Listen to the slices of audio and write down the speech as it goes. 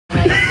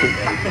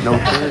No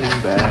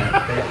turning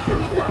back.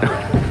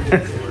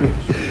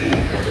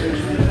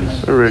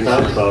 Already.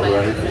 Sounds about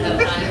right.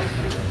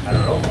 I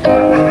don't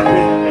know.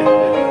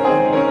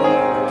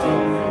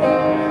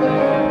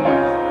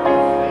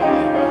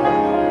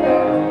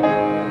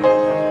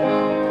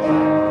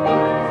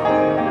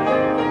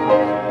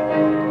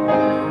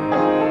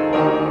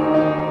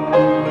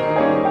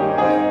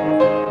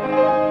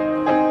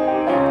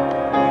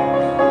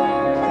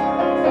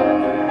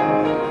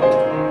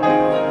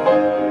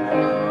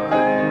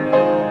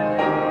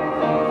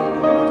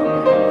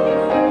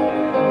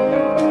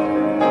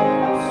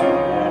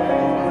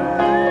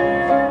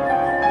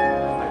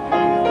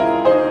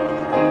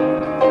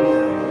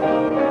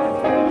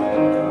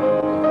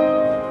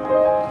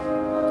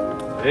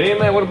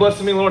 Amen. What a blessing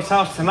to be in the Lord's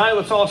house tonight.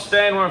 Let's all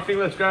stand on our feet.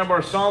 Let's grab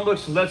our psalm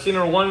books. Let's sing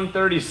our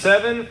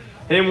 137.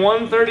 Hymn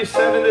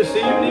 137 this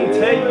evening.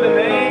 Take the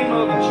name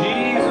of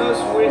Jesus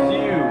with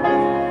you.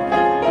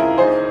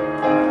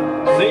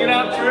 Sing it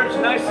out, church,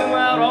 nice and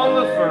loud on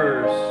the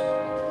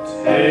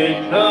first.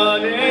 Take the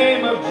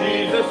name of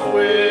Jesus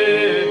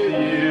with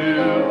you,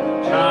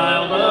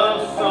 child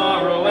of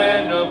sorrow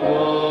and of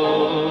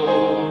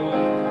woe.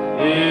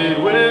 It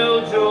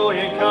will joy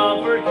and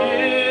comfort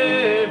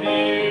give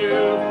you.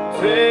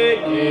 Take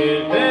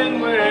it,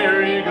 then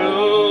where you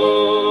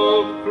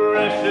go.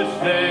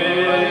 Precious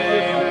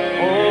name,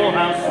 oh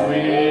how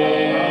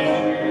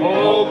sweet.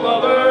 Hope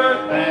of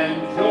earth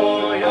and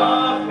joy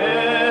of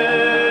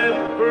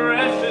heaven.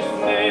 Precious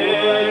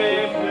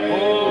name,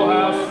 oh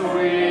how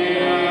sweet.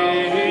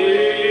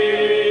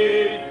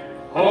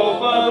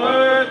 Hope of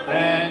earth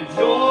and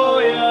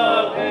joy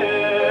of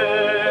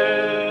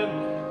heaven.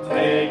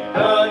 Take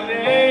the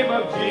name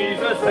of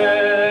Jesus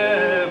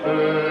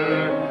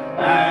ever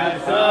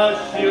as a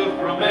shield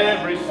from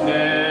every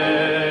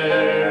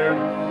snare.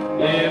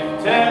 If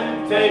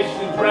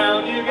temptations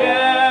round you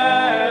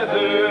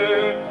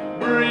gather,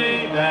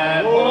 breathe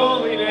that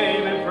holy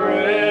name in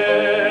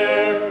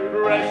prayer.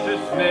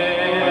 Precious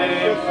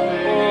name,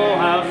 oh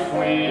how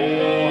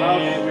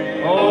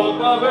sweet.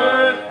 Hope of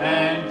earth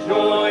and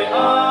joy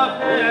of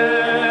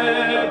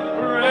heaven.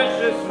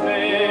 Precious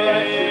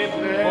name,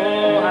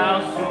 oh how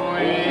sweet.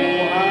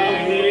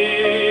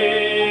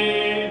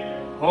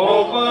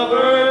 Hope of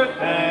earth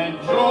and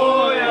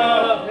joy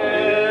of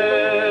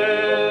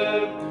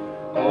heaven.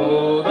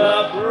 Oh,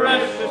 the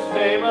precious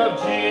name of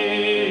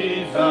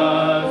Jesus,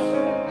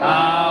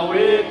 how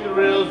it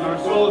thrills our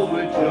souls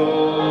with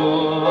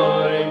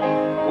joy.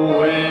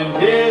 When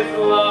His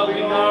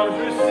loving arms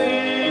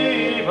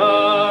receive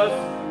us,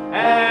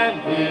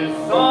 and His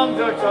songs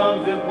our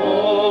tongues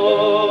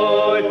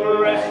employ.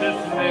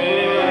 Precious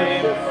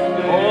name,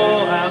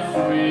 oh how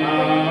sweet.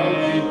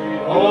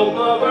 Hope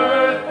of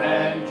earth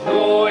and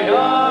joy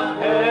of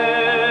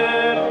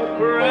heaven.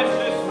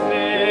 Precious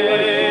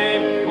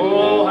name,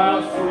 oh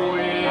how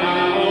sweet.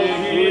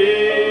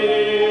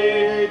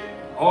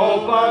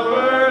 Hope of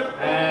earth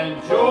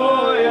and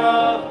joy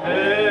of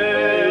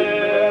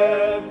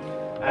heaven.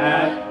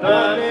 At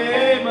the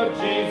name of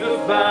Jesus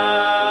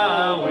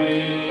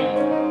bowing,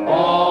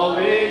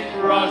 falling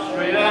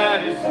prostrate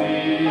at His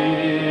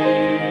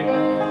feet.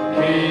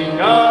 King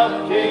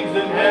of kings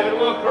in heaven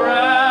will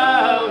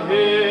crown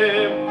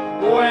Him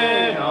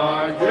when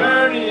our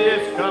journey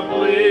is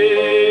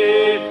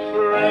complete.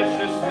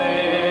 Precious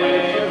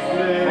name,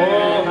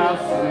 oh how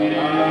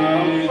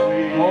sweet.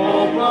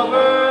 Hope of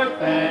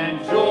earth and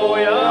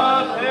joy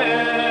of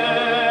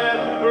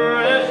heaven.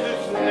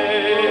 Precious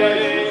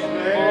name,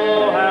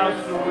 oh how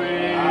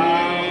sweet.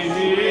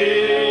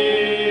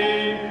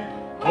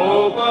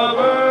 Hope of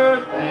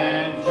earth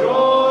and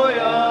joy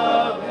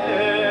of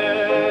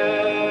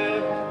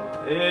heaven.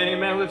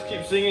 Amen. Let's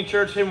keep singing,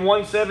 church. Hymn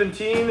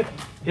 117.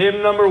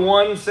 Hymn number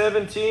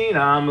 117.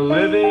 I'm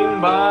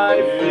living by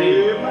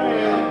faith.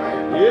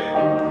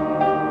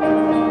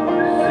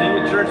 Sing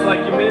it, church,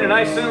 like you mean it,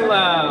 nice and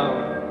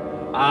loud.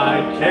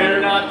 I care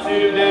not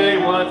today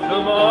what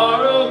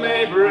tomorrow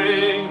may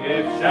bring,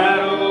 if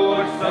shadow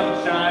or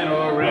sunshine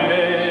or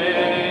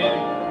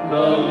rain.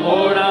 The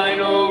Lord I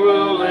know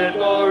ruleth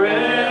o'er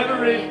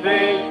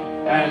everything,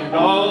 and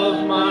all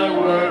of my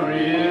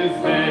worry is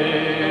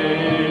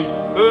vain.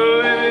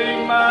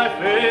 Living by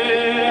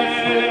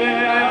faith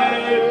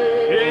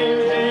in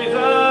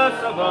Jesus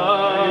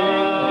above,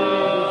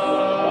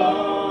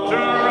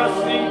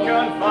 trusting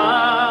confiding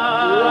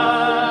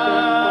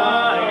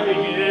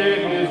in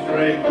His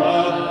great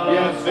love.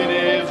 Yes, in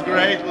His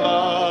great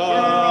love.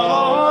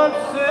 Lord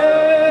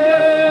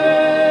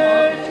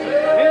saves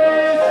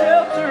His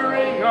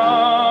sheltering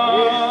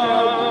arm.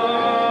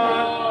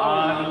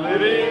 I'm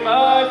living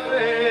by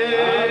faith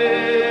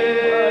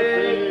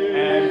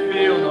and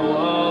feel no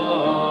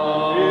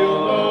alarm.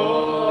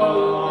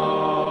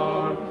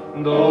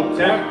 Though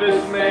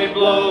tempests may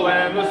blow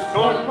and the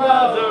storm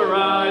clouds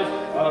arise,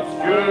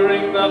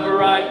 obscuring the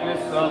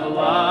brightness of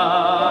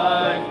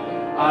life,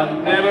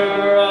 I'm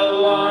never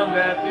alarmed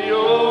at the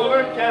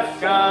overcast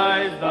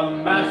skies. The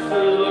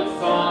Master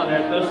looks on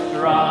at the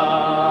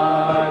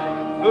strife.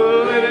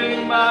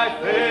 Living by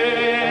faith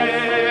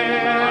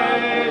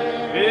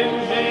in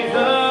Jesus.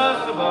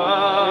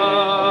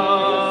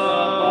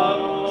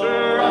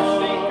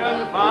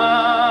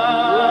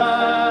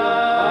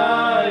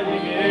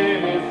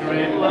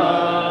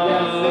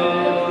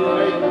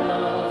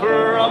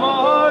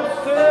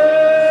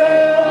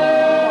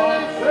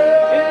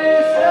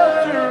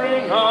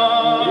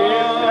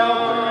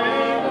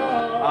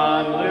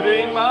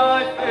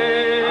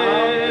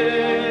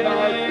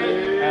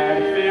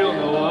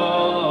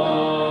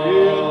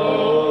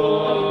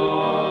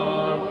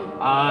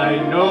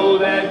 know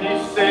that He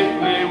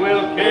safely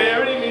will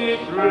carry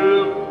me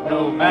through,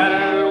 no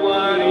matter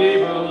what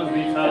evils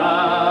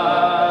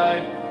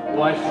betide.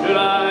 Why should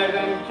I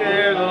then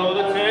care though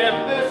the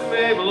tempest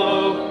may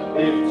blow,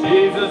 if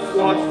Jesus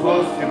walks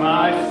close to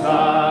my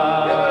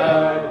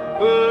side?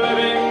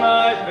 Living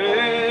my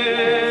faith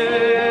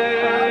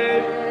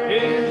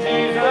in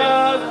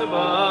Jesus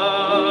above,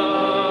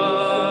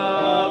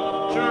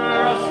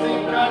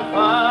 trusting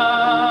confiding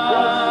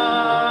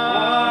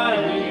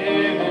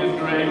in His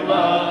great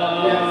love.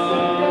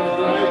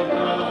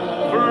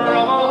 From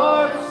a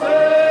heart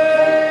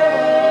safe,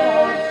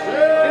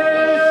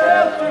 His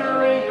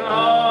sheltering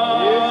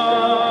arms,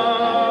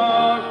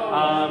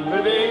 I'm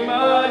living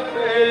my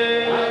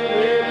faith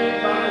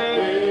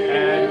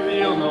and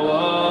feel no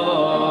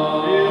alarm.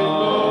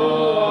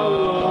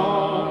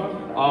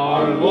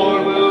 Our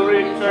Lord will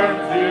return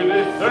to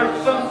this earth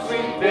some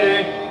sweet day.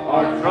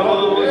 Our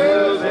trouble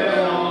will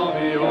then all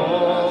be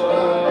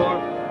o'er.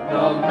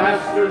 The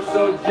Master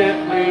so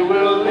gently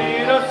will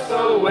lead us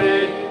away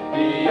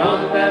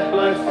beyond that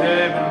blessed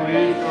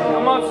heavenly shore.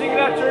 Come on, sing it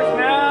out, church,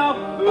 now.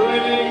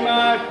 Living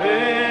my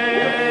faith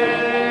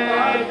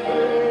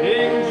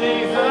in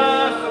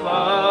Jesus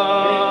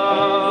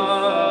above,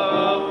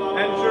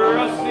 and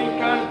trusting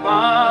confiding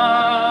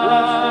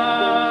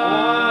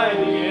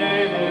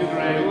in His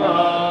great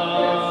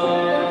love.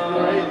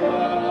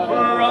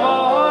 For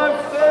our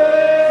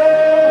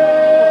sake,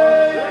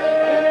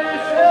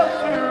 His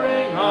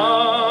sheltering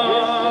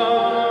arms,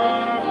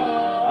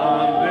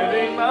 I'm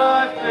living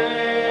my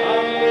faith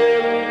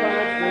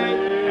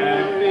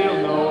and feel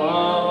no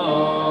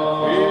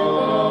alarm.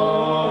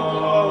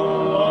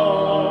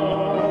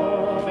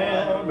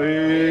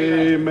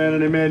 Amen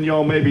and amen.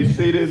 Y'all may be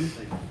seated.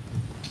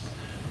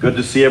 Good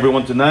to see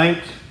everyone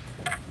tonight.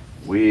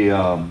 We've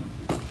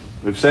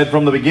said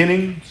from the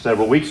beginning,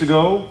 several weeks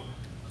ago,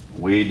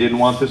 we didn't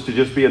want this to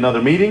just be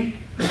another meeting.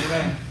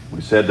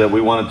 We said that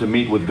we wanted to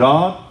meet with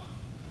God.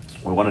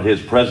 We wanted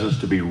His presence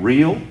to be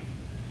real.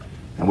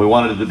 And we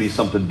wanted it to be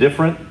something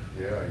different.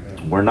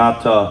 We're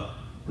not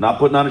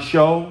putting on a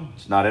show.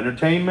 It's not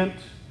entertainment.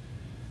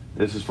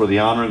 This is for the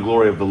honor and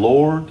glory of the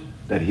Lord,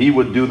 that He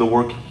would do the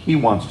work He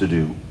wants to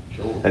do.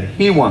 That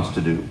He wants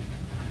to do.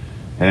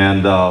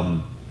 And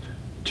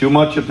too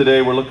much of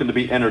today we're looking to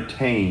be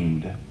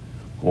entertained.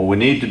 What we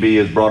need to be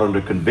is brought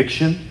under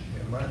conviction.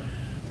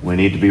 We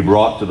need to be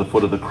brought to the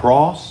foot of the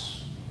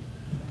cross.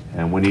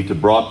 And we need to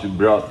be brought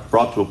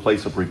to a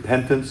place of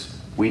repentance.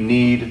 We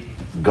need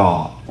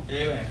God.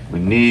 Amen. We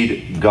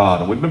need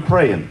God. And we've been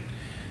praying.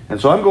 And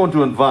so I'm going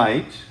to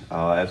invite,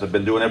 as I've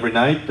been doing every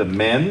night, the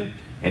men,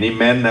 any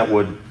men that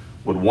would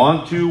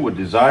want to, would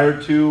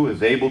desire to,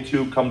 is able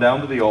to, come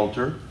down to the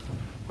altar.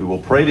 We will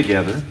pray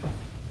together.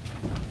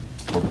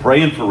 We're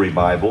praying for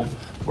revival.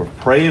 We're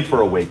praying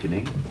for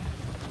awakening.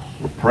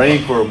 We're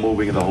praying for a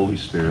moving of the Holy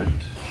Spirit.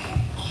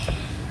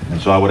 And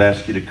so I would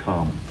ask you to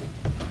come.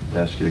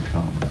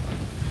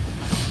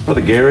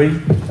 Brother Gary,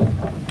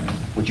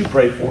 would you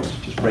pray for us?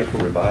 Just pray for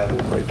revival.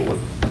 Pray for what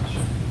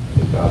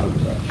God would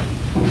touch.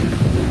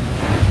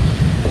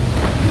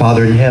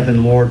 Father in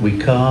heaven, Lord, we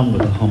come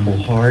with a humble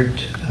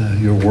heart.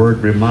 Your word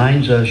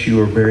reminds us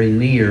you are very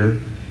near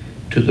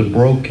to the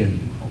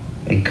broken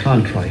and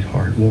contrite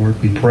heart, Lord.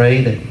 We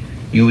pray that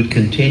you would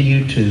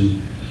continue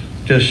to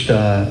just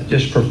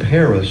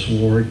prepare us,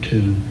 Lord,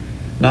 to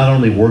not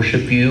only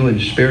worship you in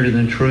spirit and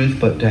in truth,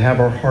 but to have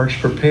our hearts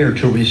prepared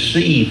to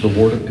receive the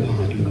Word of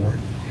God, Lord.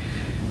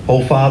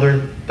 Oh,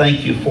 Father,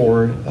 thank you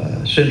for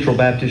Central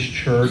Baptist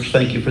Church.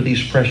 Thank you for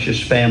these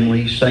precious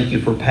families. Thank you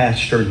for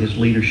Pastor and his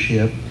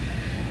leadership.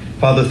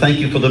 Father, thank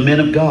you for the men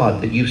of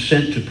God that you've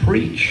sent to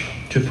preach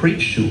to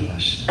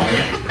us.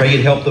 Pray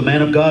you'd help the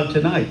man of God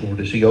tonight, Lord,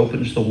 as he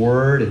opens the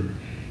Word, and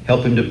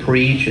help him to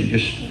preach and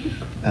just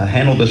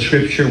handle the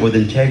Scripture with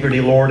integrity,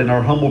 Lord. And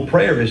our humble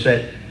prayer is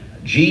that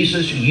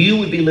Jesus, you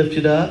would be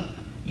lifted up,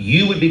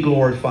 you would be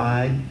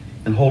glorified,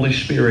 and Holy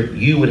Spirit,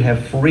 you would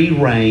have free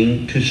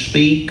reign to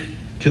speak,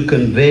 to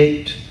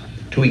convict,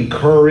 to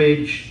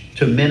encourage,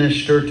 to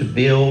minister, to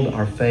build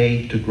our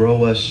faith, to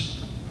grow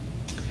us.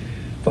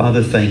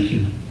 Father, thank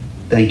you.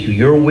 Thank you.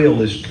 Your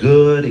will is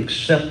good,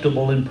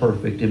 acceptable, and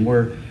perfect. And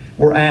we're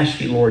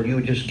asking, Lord, you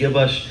would just give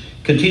us,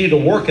 continue to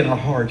work in our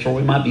hearts, or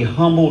we might be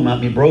humble, we might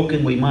be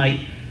broken, we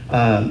might,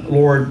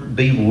 Lord,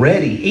 be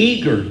ready,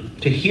 eager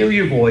to hear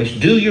your voice,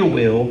 do your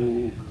will.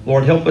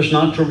 Lord, help us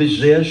not to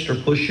resist or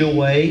push you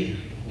away.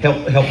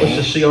 Help us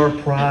to see our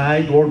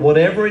pride, Lord,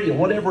 whatever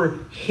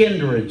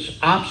hindrance,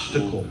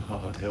 obstacle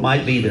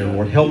might be there,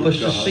 Lord. Help us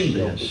to see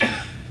this,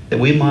 that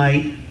we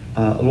might,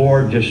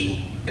 Lord, just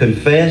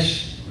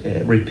confess,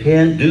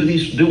 repent,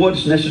 do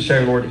what's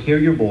necessary, Lord, to hear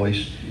your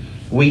voice.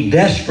 We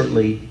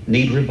desperately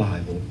need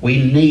revival. We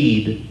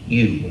need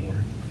you,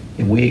 Lord,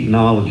 and we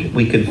acknowledge it.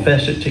 We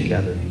confess it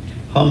together,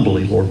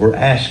 humbly, Lord. We're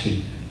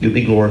asking you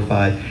be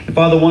glorified. And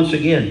Father, once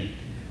again,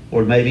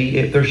 Lord, maybe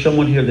if there's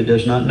someone here that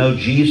does not know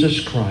Jesus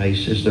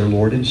Christ as their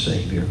Lord and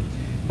Savior,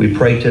 we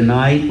pray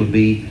tonight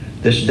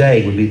this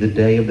day would be the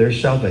day of their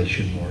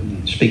salvation,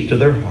 Lord. Speak to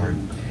their heart.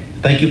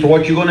 Thank you for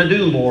what you're going to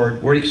do,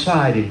 Lord. We're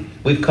excited.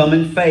 We've come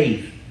in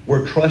faith.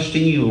 We're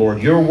trusting you,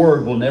 Lord. Your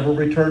word will never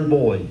return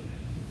void.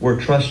 We're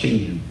trusting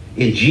you.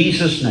 In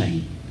Jesus'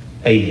 name,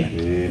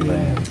 amen.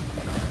 Amen.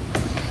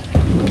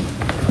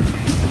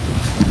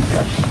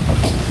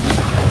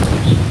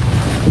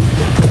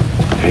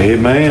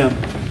 Amen.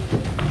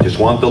 Just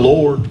want the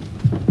Lord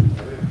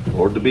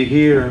to be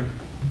here.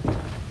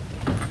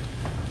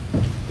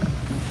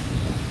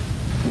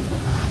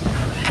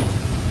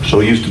 So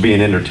used to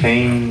being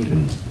entertained,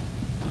 and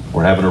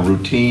we're having a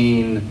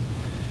routine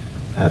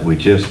that we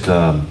just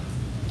don't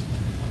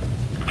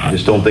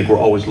think we're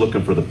always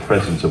looking for the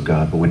presence of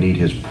God, but we need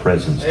His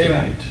presence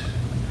tonight.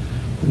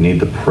 We need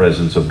the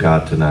presence of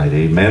God tonight.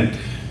 Amen.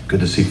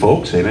 Good to see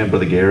folks. Amen.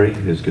 Brother Gary,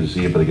 it's good to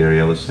see you. Brother Gary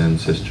Ellison,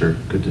 sister,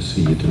 good to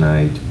see you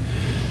tonight.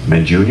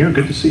 Amen. Junior,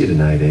 good to see you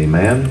tonight.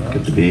 Amen.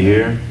 Good to be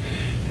here.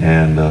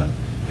 And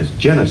it's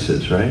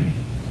Genesis, right?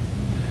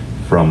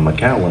 From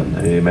McAllen.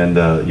 Amen.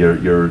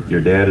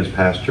 Your dad is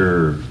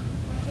Pastor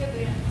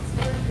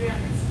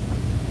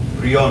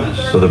Briones.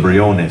 So the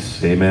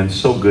Briones. Amen.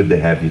 So good to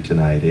have you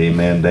tonight.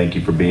 Amen. Thank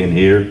you for being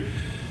here.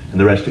 And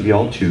the rest of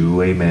y'all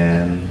too.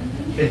 Amen.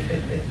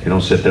 You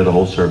don't sit there the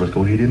whole service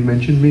going, he didn't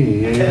mention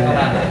me.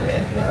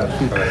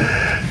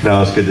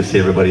 No, it's good to see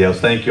everybody else.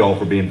 Thank you all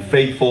for being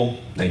faithful.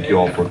 Thank you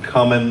all for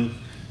coming.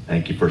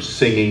 Thank you for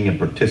singing and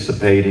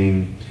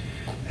participating.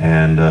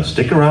 And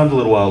stick around a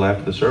little while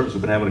after the service.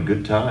 We've been having a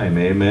good time.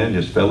 Amen.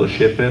 Just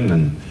fellowshipping,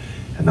 and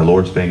the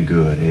Lord's been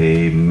good.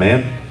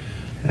 Amen.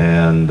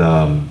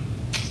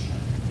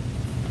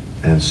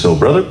 And so,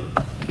 brother,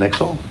 next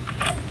song.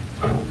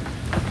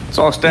 Let's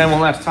all stand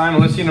one last time.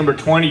 Let's see number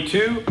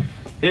 22.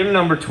 Hymn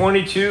number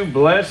 22,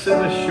 Blessed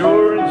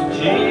Assurance,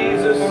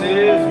 Jesus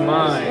is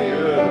mine.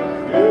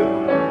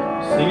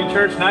 Sing it,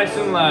 church, nice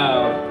and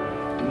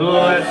loud.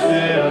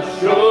 Blessed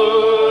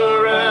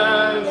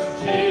assurance,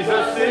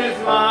 Jesus is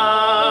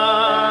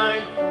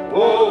mine.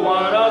 Oh,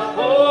 what a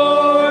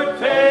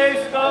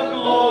foretaste of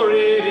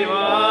glory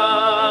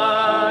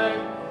divine.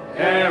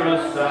 Heir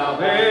of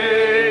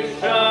salvation,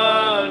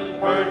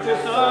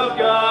 purchase of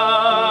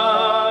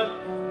God,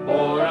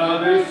 born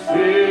of His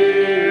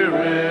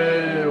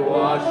Spirit,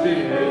 washed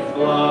in His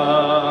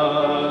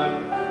blood.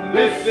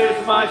 This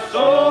is my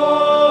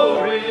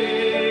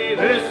story,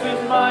 this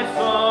is my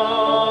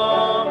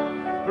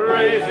song,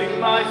 praising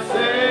my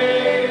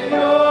Savior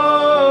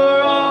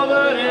all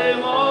the day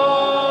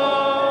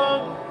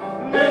long.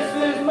 This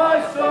is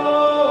my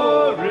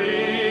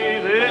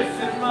story, this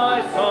is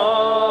my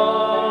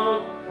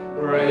song,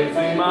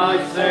 praising my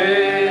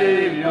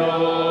Savior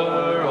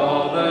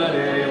all the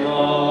day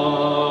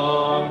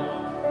long.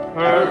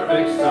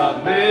 Perfect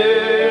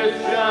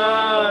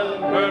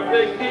submission,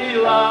 perfect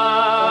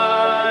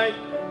delight,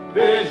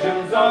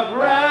 visions of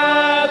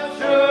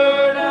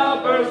rapture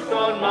now burst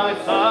on my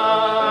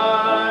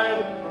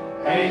side.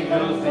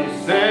 Angels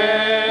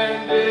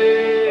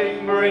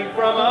descending bring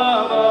from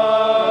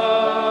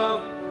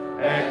above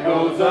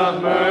echoes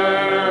of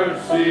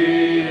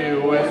mercy,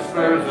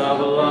 whispers of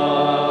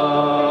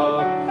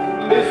love.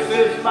 This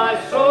is my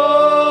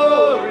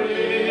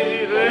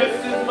story,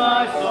 this is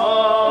my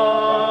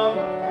song,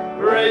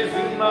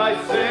 praising my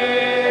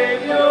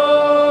Savior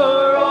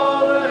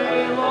all the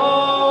day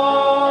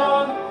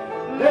long.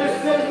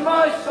 This is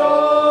my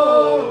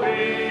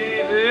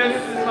story, this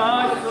is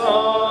my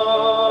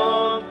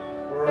song,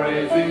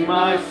 praising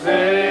my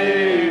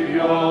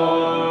Savior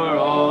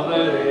all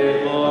the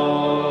day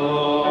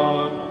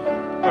long.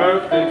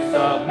 Perfect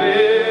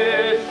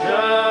submission,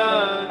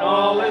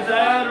 all is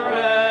at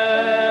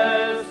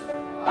rest.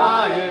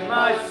 I and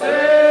my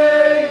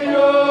Savior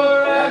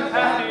am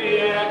happy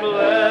and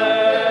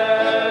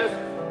blessed,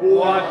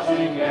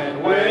 watching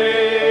and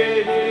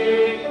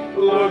waiting,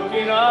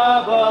 looking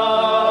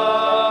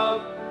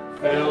above,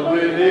 filled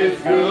with His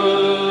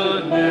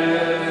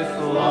goodness,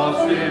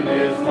 lost in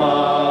His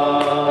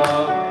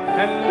love.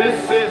 And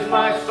this is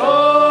my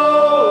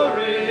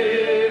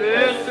story,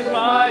 this is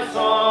my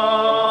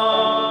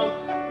song,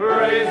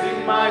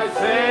 praising my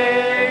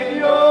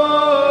Savior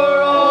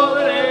all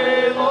the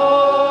day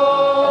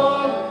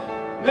long.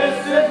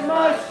 This is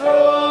my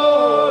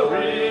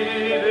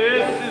story,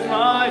 this is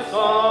my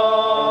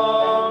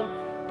song,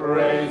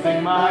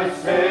 praising my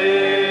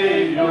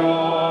Savior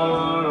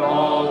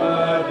all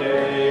the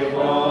day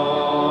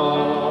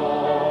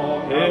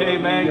long.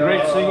 Amen.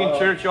 Great singing,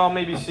 church. Y'all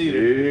may be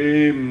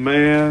seated.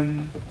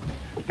 Amen.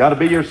 Got to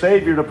be your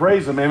Savior to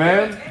praise Him.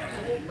 Amen.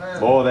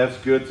 Oh, that's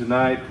good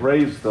tonight.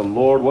 Praise the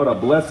Lord. What a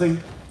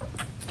blessing.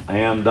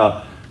 And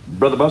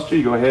Brother Buster,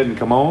 you go ahead and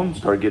come on.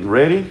 Start getting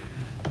ready.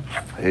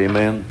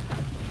 Amen.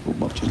 Oh,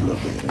 much is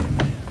lovely.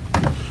 Amen.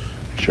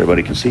 Make sure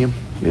everybody can see Him.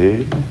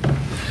 Yeah.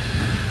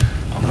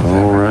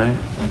 All right.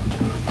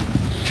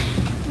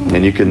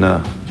 And you can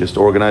just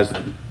organize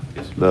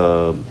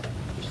the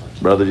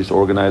brother. Just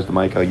organize the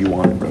mic how you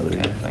want it, brother.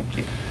 Okay, thank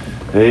you.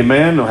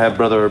 Amen. We'll have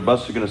Brother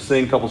Buster going to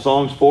sing a couple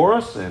songs for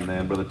us, and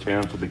then Brother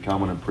Terrence will be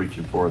coming and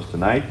preaching for us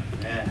tonight.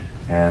 Amen.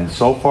 And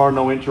so far,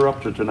 no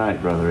interrupter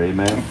tonight, brother.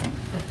 Amen.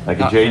 I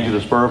can change at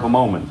the spur of a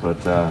moment, but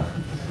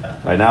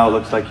Right now it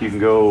looks like you can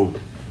go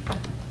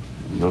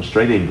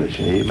straight English.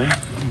 Amen.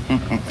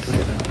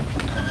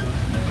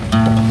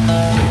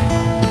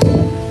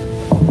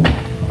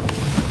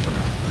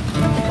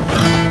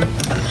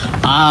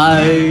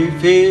 I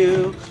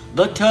feel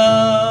the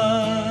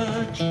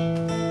touch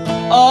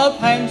of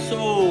hands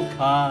so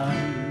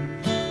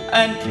kind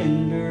and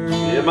tender.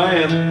 Yeah,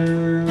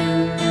 man.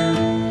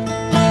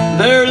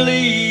 They're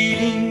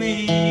leading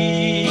me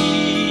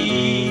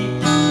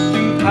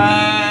through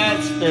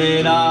paths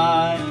that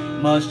I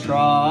must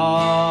trod.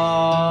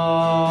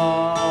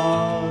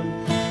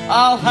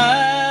 I'll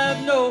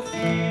have no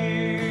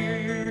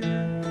fear,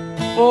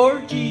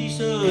 for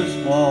Jesus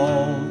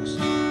walks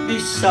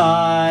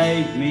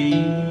beside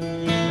me.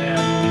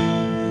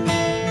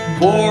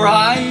 For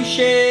I'm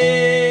sheltered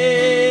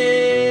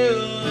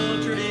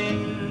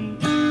in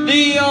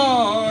the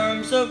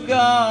arms of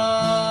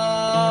God.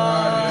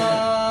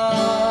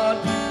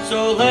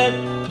 So let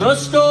the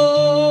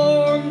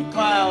storm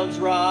clouds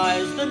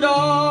rise, the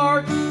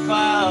dark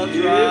clouds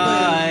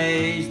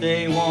rise,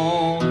 they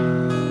won't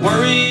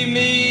worry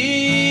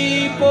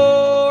me,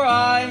 for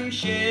I'm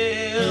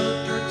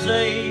sheltered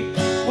safe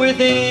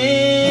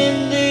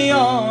within the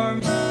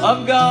arms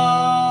of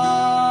God.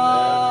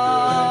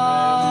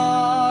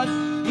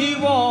 He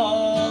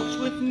walks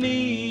with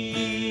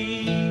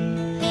me,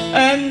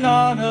 and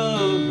none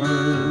of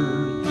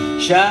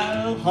earth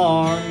shall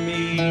harm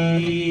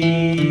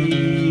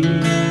me,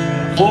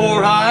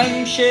 for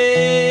I'm sheltered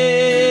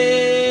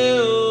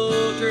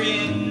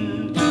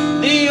in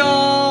the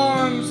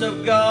arms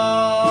of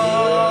God.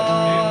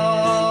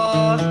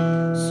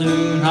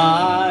 Soon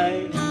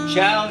I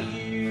shall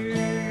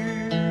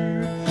hear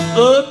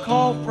the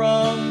call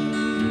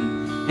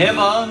from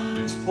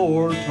heaven's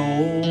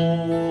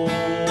portals.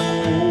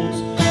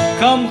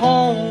 Come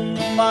home,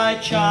 my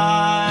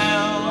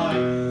child,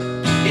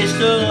 it's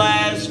the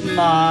last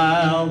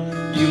mile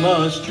you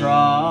must trod.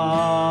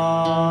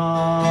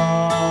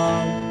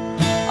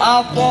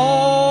 I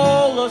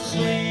fall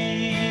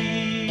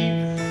asleep,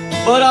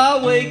 but I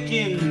wake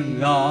in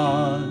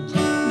God's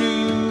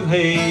new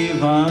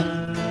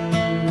haven,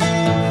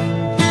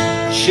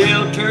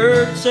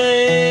 sheltered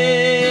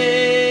safe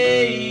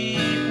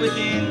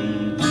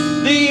within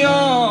the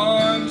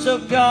arms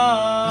of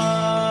God.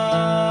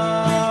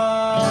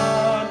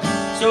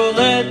 So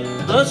let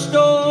the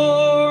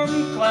storm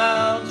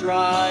clouds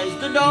rise,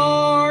 the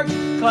dark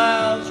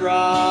clouds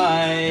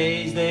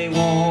rise, they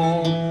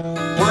won't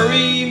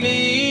worry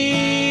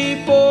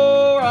me,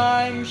 for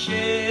I'm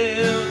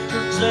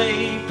sheltered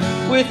safe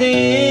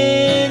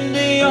within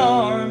the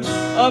arms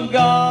of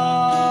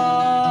God.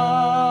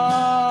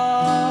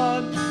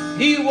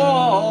 He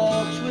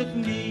walks with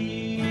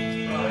me,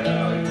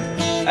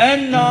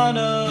 and none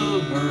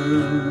of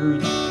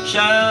earth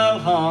shall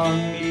harm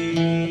me,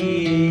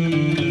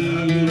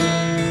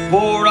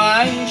 for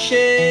I'm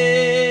sheltered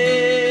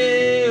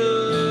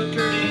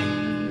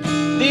in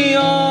the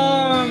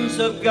arms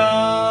of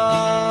God.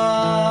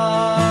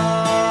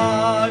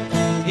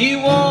 He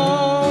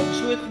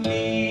walks with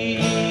me,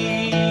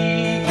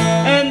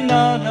 and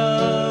none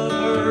of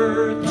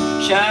earth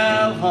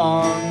shall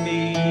harm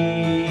me,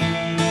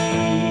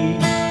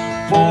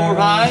 for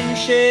I'm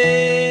sheltered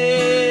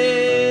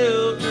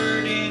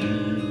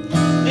in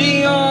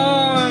the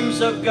arms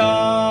of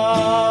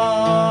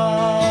God.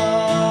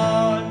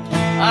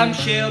 I'm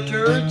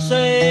sheltered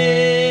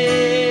safe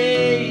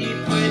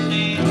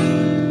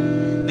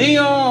within the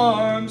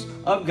arms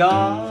of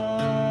God.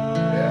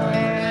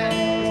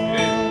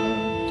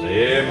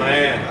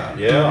 Amen.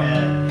 Yeah.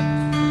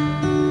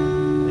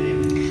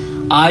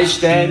 I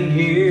stand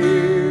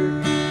here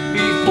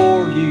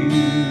before you,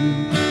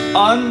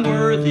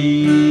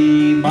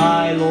 unworthy,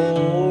 my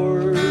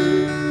Lord,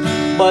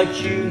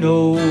 but you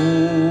know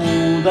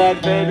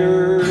that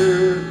better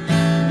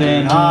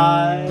than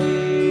I.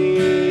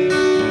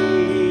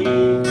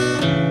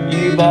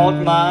 You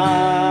bought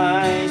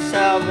my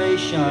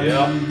salvation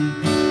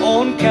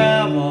on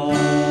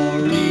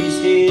Calvary's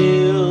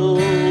hill,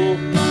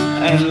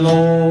 and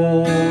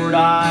Lord,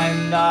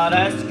 I'm not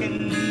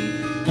asking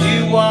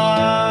you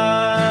why,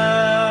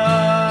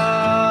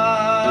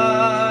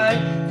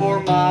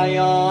 for my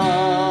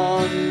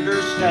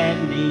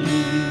understanding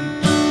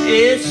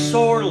is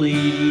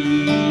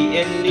sorely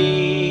in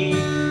need,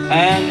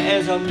 and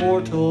as a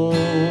mortal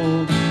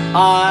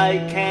I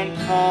can't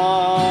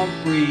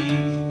comprehend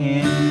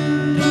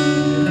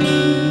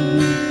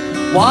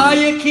why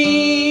a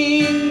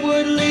king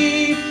would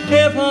leave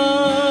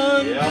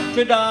heaven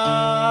to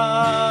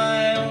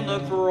die on the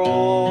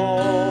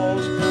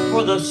cross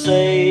for the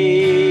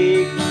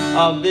sake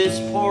of this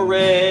poor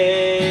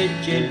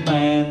wretched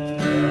man.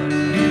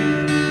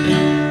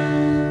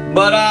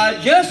 But I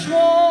just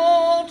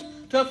want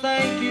to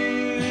thank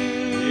you,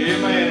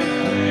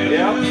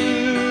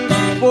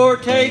 for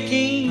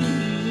taking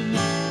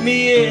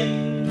me in,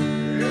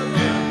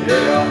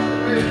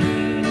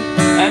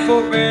 and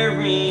for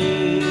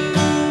bearing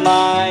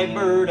my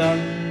burden,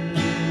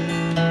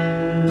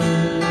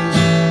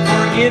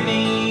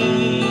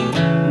 forgiving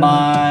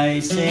my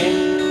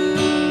sin.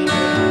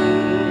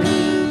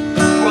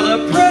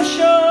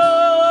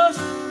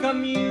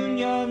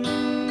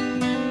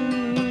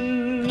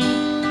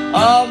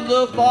 of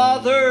the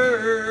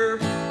Father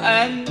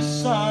and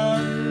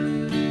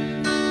Son.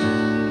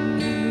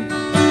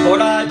 Lord,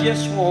 I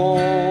just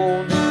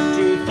want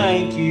to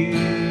thank you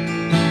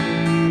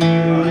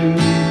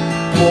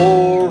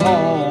for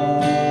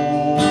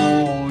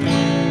all you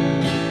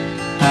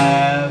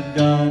have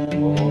done.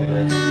 Oh,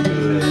 that's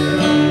good.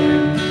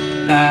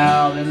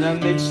 Now in the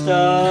midst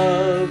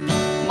of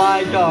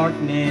my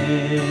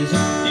darkness,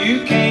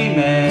 you came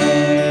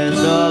as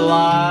a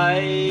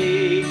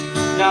light.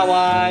 Now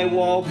I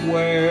walk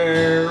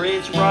where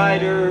it's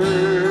brighter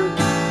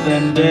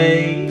than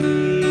day.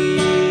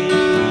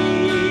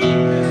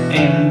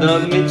 In the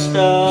midst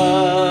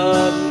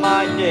of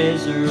my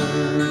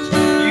deserts,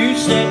 you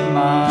set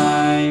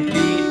my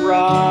feet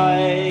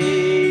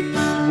right.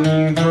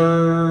 When you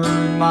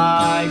heard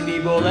my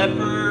feeble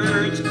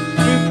efforts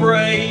to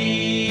pray,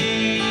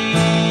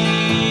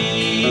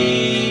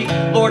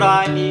 Lord,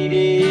 I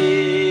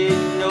needed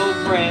no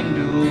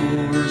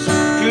grandeurs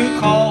to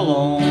call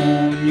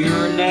on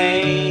your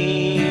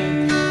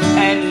name,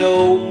 and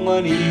no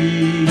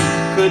money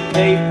could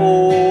pay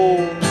for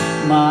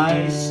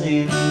my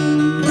sin.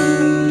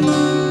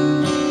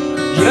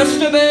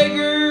 Just a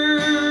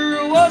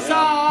beggar was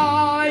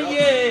I,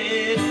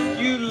 yet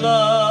you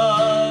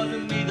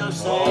loved me the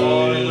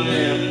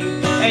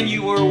same, and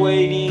you were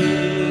waiting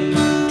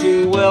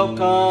to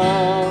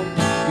welcome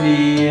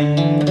me in.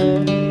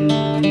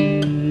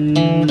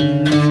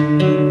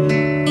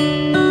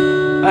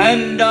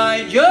 And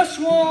I just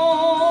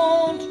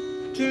want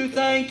to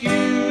thank you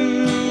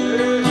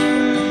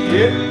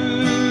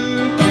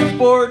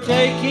for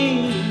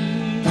taking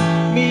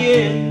me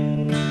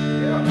in,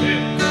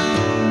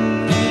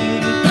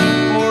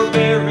 for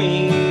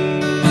bearing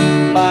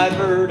my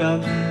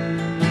burdens,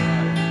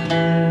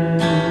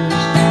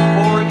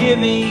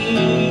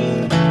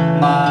 forgiving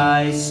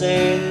my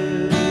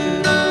sins,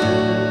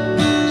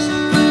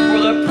 for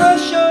the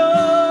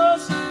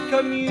precious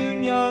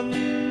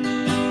communion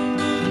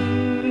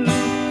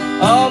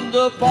of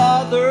the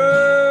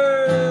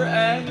Father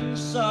and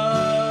Son.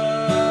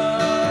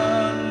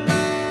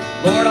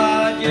 Lord,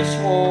 I just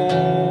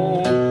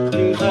want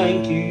to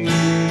thank you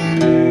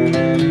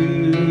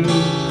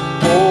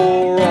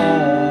for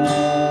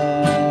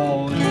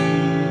all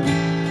you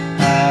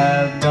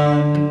have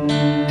done.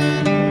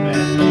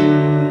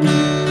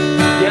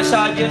 Yes,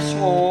 I just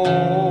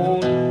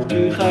want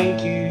to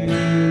thank you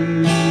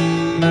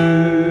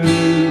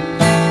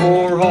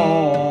for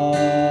all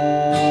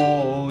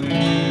you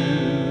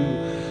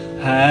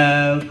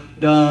have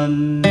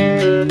done.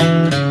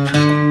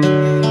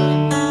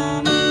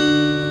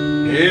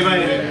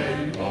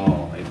 Amen.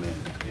 Oh, amen.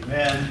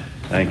 Amen.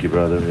 Thank you,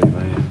 brother.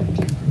 Amen.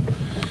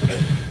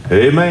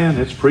 Amen.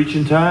 It's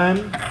preaching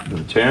time.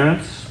 Brother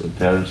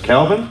Terrence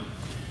Calvin.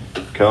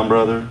 Come,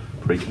 brother.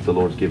 Preach what the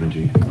Lord's given to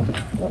you.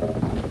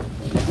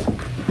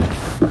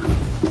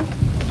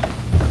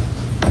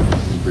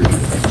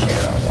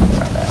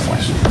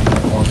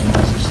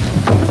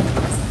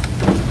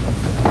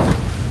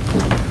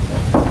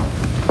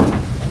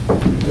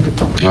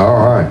 All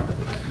right.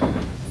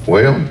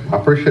 Well, I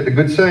appreciate the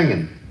good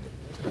singing.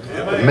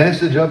 The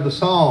message of the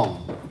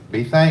song,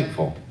 be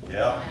thankful.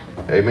 Yeah.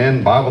 Amen.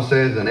 The Bible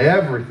says, in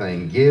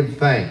everything, give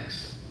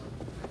thanks.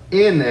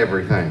 In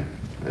everything.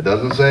 It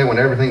doesn't say when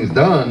everything's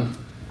done.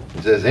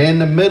 It says in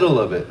the middle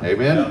of it.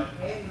 Amen. Yeah.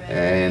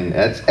 And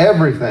that's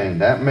everything.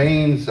 That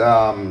means,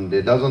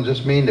 it doesn't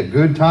just mean the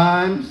good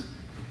times.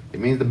 It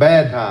means the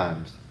bad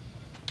times.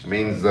 It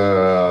means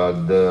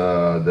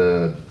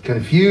the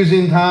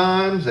confusing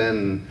times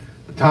and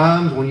the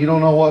times when you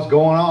don't know what's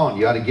going on.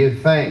 You got to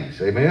give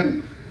thanks.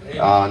 Amen.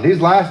 In these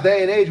last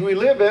day and age we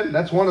live in,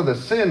 that's one of the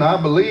sin, I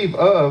believe,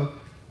 of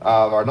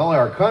not only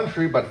our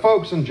country, but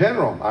folks in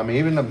general. I mean,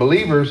 even the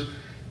believers,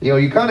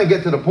 you kind of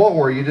get to the point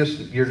where you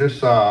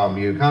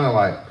kind of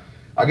like,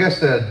 I guess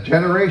the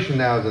generation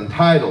now is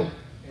entitled.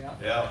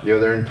 Yeah.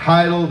 They're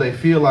entitled. They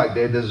feel like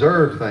they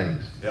deserve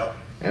things. Yeah.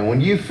 And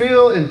when you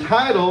feel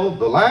entitled,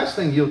 the last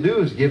thing you'll do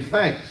is give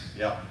thanks.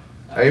 Yeah.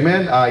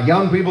 Amen.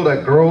 Young people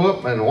that grow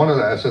up, and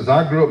since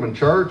I grew up in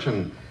church,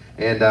 and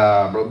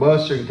Brother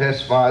Buster can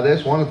testify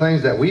this, one of the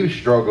things that we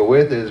struggle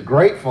with is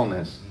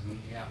gratefulness.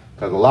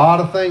 Because a lot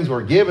of things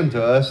were given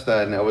to us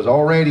that it was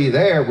already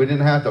there. We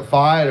didn't have to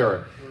fight,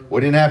 or we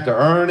didn't have to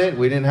earn it.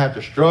 We didn't have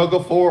to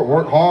struggle for it,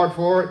 work hard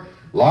for it.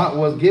 A lot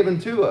was given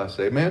to us.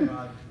 Amen.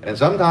 And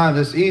sometimes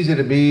it's easy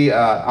to be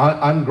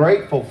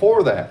ungrateful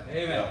for that.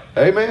 Amen.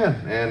 Amen.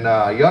 And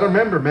you got to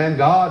remember, man,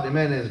 God,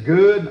 amen, is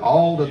good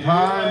all the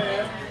time.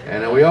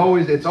 And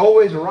it's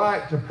always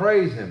right to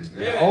praise Him.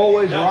 It's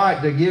always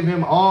right to give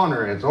Him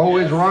honor. It's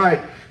always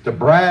right to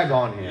brag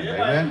on Him.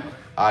 Amen.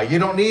 You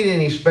don't need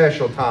any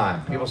special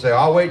time. People say,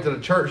 I'll wait till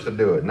the church to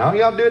do it. No,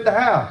 y'all do it at the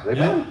house.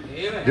 Amen.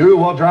 Do it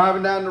while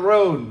driving down the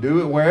road. Do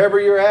it wherever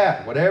you're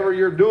at. Whatever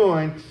you're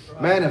doing.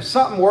 Man, if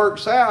something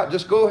works out,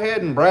 just go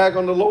ahead and brag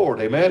on the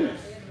Lord. Amen.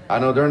 I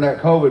know during that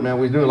COVID, man,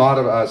 we do a lot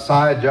of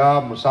side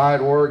job and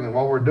side work. And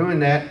while we're doing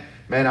that,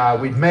 man,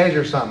 we'd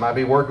measure something. I'd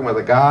be working with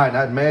a guy, and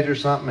I'd measure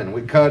something, and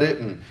we'd cut it,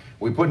 and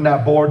we'd put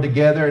that board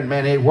together, and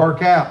man, it'd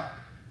work out.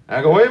 And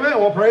I go, wait a minute,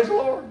 well, praise the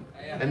Lord.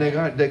 And they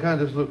kind of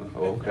just look,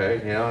 okay,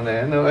 you know,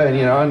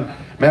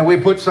 and man, we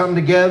put something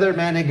together,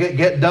 man, they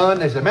get done.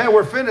 They said, man,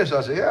 we're finished.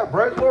 I said, yeah,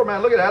 praise the Lord,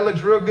 man, look at that,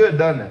 looks real good,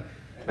 doesn't it?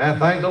 Man,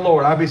 thank the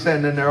Lord. I'd be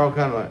sitting in there all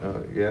kind of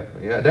like, yeah.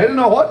 They didn't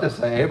know what to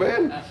say,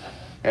 amen.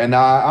 And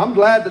I'm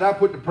glad that I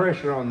put the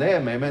pressure on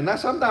them, amen.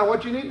 That's sometimes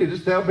what you need to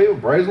just tell people,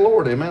 praise the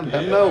Lord, amen.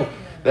 Let them know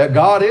that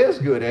God is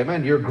good,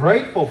 amen. You're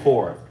grateful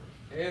for it.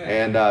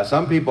 And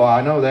some people,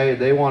 I know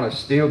they want to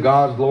steal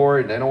God's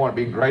glory, and they don't want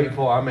to be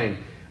grateful. I mean,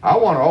 I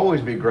want to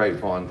always be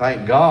grateful and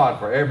thank God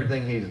for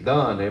everything He's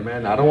done.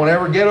 Amen. I don't want to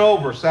ever get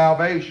over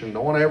salvation.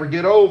 Don't want to ever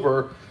get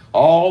over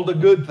all the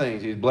good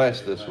things He's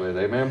blessed us with.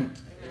 Amen.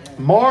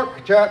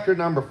 Mark chapter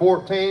number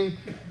 14,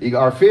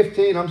 or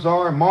 15, I'm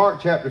sorry.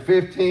 Mark chapter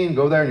 15.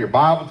 Go there in your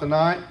Bible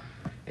tonight.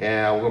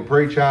 And we're going to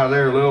preach out of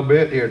there a little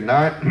bit here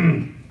tonight.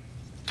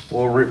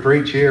 We'll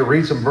preach here,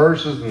 read some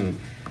verses, and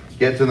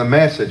get to the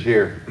message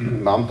here.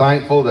 I'm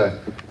thankful to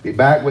be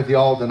back with you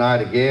all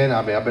tonight again.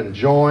 I mean, I've been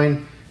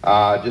enjoying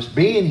just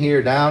being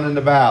here down in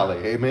the valley.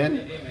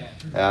 Amen.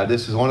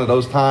 This is one of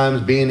those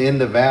times being in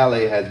the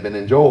valley has been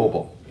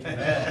enjoyable.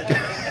 Amen.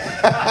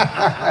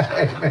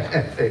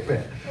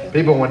 Amen.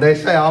 People, when they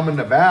say I'm in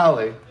the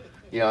valley,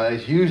 you know,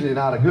 it's usually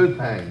not a good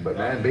thing. But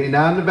man, being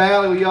down in the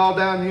valley with y'all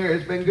down here,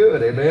 it's been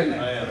good. Amen.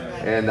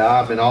 And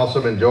I've been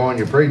also enjoying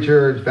your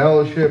preachers,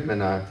 fellowship,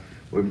 and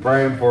we've been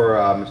praying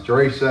for Miss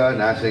Teresa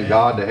and asking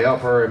God to help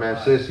her. Amen.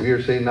 Sis, if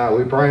you're seeing that,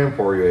 we're praying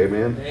for you.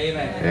 Amen.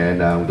 Amen.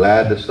 And I'm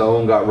glad the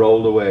stone got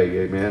rolled away.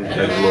 Amen.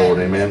 Thank the Lord.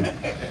 Amen.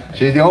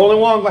 She's the only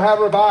one going to have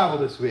revival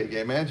this week.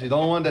 Amen. She's the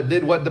only one that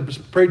did what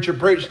the preacher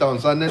preached on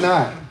Sunday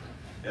night.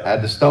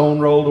 Had the stone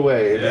rolled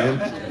away.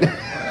 Amen.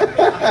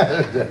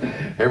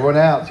 Everyone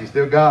else, you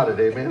still got it.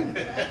 Amen.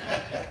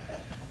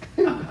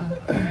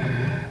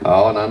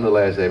 Oh,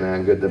 nonetheless,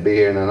 amen. Good to be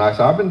here tonight.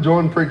 So I've been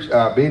enjoying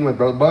being with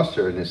Brother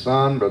Buster and his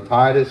son, Brother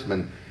Titus,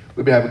 and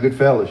we've been having a good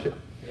fellowship.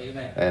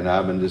 Amen. And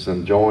I've been just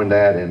enjoying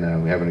that,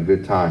 and we're having a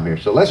good time here.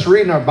 So let's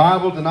read in our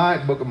Bible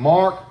tonight, book of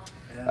Mark,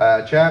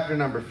 chapter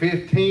number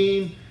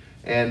 15.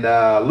 And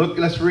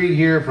let's read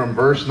here from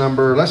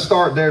let's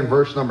start there in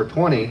verse number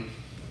 20.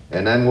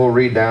 And then we'll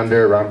read down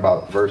there around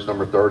about verse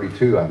number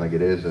 32, I think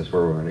it is. That's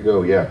where we're going to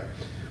go, yeah.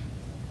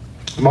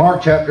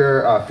 Mark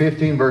chapter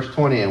 15, verse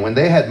 20. And when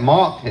they had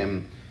mocked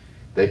him,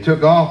 they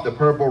took off the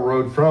purple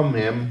robe from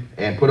him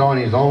and put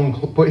his own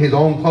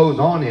clothes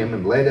on him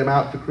and led him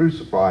out to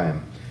crucify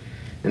him.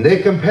 And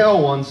they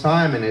compelled one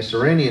Simon, a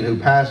Cyrenian, who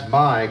passed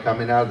by,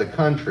 coming out of the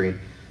country,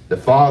 the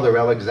father of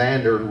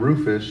Alexander and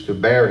Rufus, to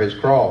bear his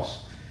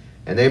cross.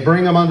 And they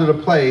bring him unto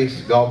the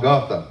place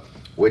Golgotha,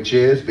 which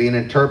is, being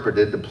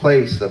interpreted, the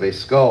place of a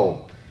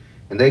skull.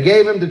 And they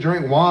gave him to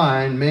drink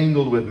wine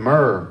mingled with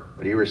myrrh,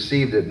 but he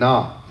received it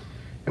not.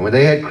 And when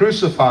they had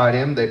crucified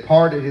him, they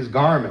parted his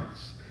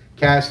garments,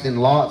 casting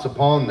lots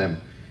upon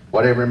them,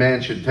 what every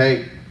man should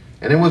take.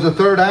 And it was the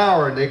third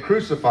hour, and they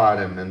crucified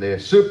him. And the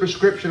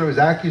superscription of his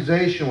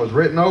accusation was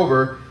written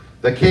over,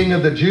 the King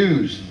of the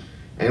Jews.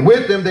 And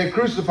with them they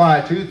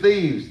crucified two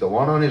thieves, the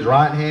one on his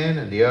right hand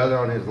and the other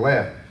on his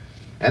left.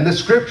 And the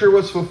scripture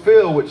was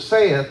fulfilled, which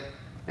saith,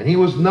 and he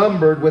was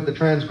numbered with the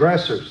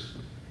transgressors.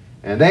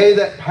 And they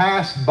that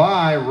passed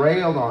by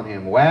railed on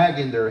him,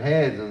 wagging their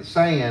heads, and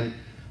saying,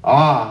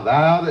 Ah,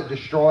 thou that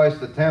destroyest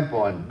the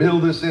temple, and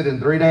buildest it in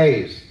 3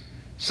 days,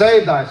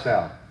 save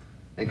thyself,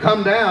 and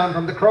come down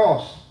from the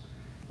cross.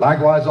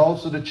 Likewise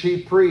also the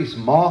chief priests,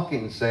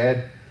 mocking,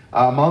 said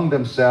among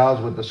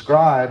themselves with the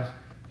scribes,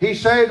 He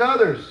saved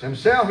others,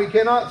 himself he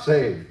cannot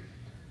save.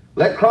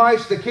 Let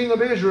Christ the King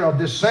of Israel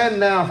descend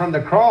now from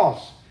the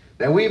cross,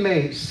 that we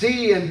may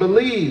see and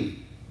believe.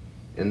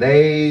 And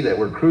they that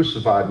were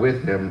crucified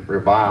with him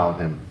reviled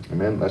him.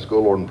 Amen. Let's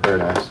go, Lord, in prayer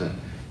and ask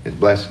his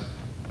blessing.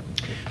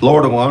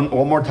 Lord, one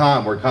more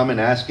time, we're coming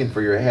asking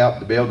for your help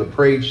to be able to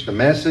preach the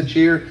message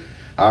here.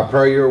 I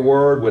pray your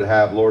word would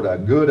have, Lord, a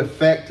good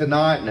effect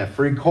tonight and a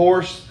free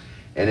course,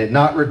 and it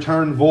not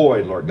return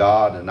void, Lord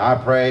God. And I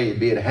pray it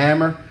be a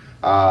hammer,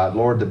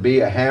 Lord, to be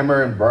a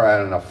hammer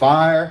and a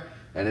fire,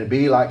 and it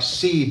be like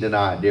seed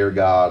tonight, dear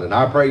God. And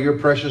I pray your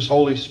precious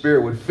Holy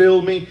Spirit would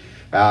fill me,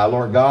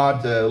 Lord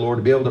God,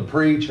 to be able to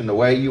preach in the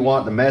way you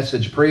want the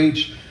message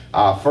preached.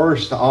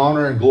 First, to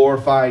honor and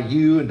glorify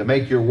you and to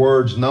make your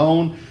words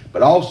known,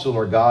 but also,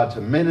 Lord God,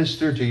 to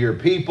minister to your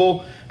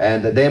people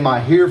and that they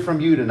might hear from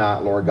you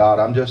tonight, Lord God.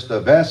 I'm just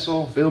a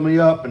vessel. Fill me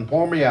up and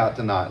pour me out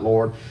tonight,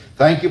 Lord.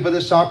 Thank you for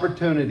this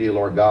opportunity,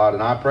 Lord God.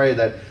 And I pray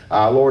that,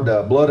 Lord,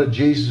 the blood of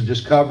Jesus would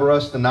just cover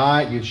us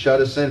tonight. You'd shut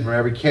us in from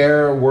every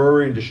care,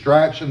 worry, and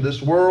distraction of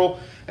this world.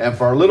 And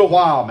for a little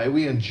while, may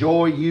we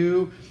enjoy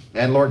you.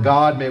 And Lord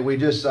God, may we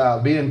just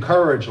be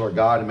encouraged, Lord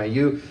God. And may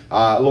you,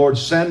 Lord,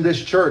 send this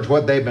church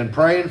what they've been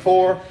praying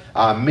for.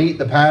 Meet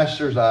the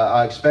pastor's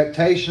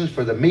expectations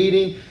for the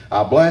meeting.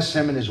 Bless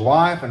him and his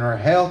wife and her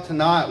health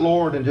tonight,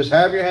 Lord. And just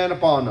have your hand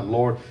upon them,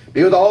 Lord.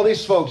 Be with all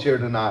these folks here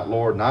tonight,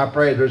 Lord. And I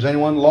pray if there's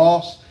anyone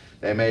lost,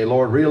 they may,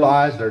 Lord,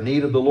 realize their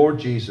need of the Lord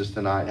Jesus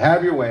tonight.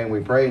 Have your way, and we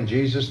pray in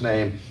Jesus'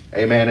 name.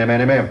 Amen,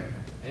 amen, amen.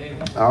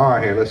 Amen. All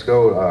right, here, let's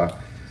go.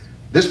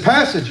 This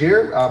passage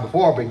here,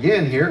 before I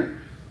begin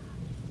here,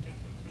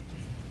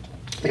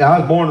 I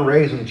was born and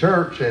raised in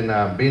church,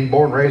 and being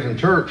born and raised in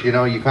church, you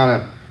know, you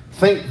kind of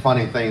think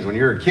funny things when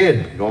you're a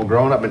kid,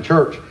 growing up in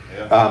church.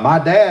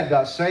 My dad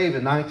got saved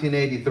in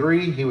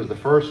 1983. He was the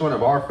first one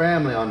of our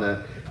family on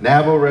the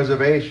Navajo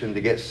reservation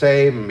to get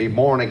saved and be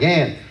born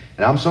again.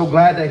 And I'm so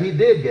glad that he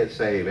did get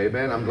saved,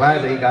 amen. I'm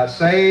glad that he got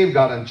saved,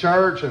 got in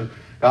church, and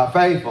got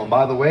faithful. And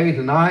by the way,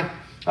 tonight,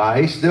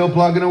 he's still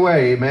plugging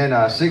away,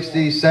 amen.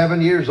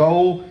 67 years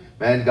old.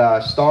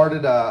 And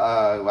started,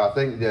 I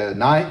think, the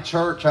night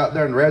church out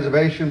there in the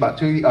reservation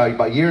about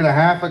a year and a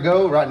half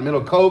ago, right in the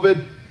middle of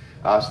COVID.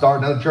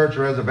 Started another church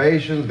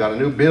reservations, got a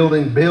new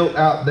building built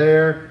out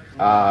there,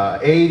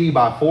 80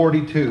 by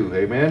 42,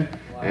 amen.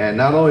 Wow. And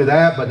not only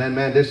that, but then,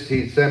 man,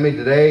 he sent me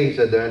today. He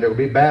said they will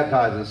be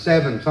baptized in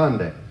 7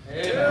 Sunday.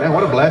 Amen. Man,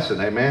 what a blessing,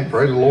 amen.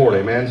 Praise the Lord,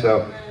 amen.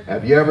 So,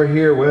 have you ever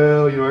hear,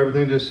 well, you know,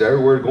 everything just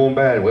everywhere's going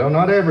bad? Well,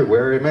 not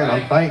everywhere, amen.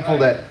 I'm thankful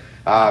that,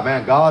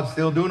 man, God's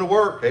still doing the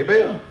work,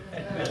 amen.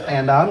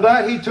 And I'm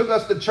glad he took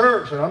us to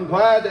church, and I'm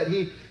glad that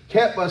he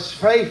kept us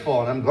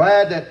faithful, and I'm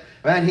glad that,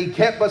 man, he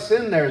kept us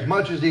in there as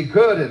much as he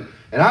could.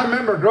 And I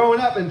remember growing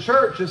up in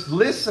church just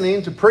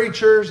listening to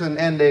preachers,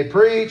 and they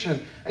preach.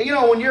 And you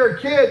know, when you're a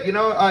kid, you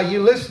know,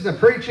 you listen to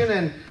preaching,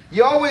 and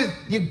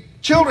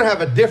children have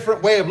a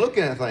different way of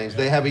looking at things.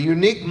 They have a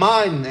unique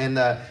mind and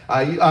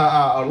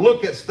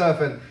look at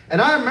stuff.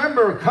 And I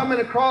remember coming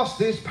across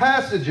these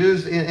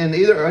passages in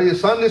either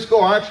Sunday school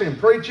or actually in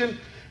preaching.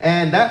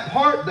 And that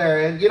part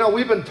there, and you know,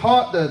 we've been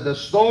taught the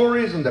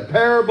stories and the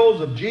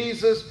parables of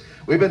Jesus.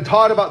 We've been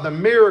taught about the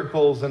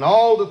miracles and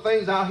all the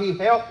things, how he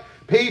helped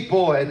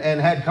people and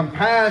had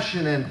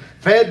compassion and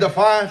fed the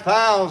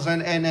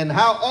 5,000 and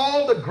how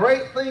all the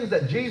great things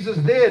that Jesus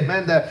did,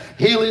 man, the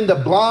healing the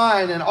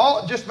blind and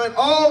all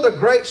the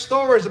great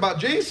stories about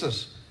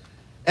Jesus.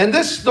 And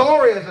this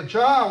story as a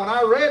child, when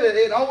I read it,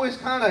 it always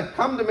kind of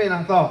come to me, and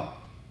I thought,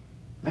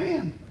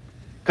 man,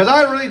 because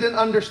I really didn't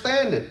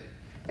understand it.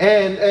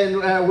 And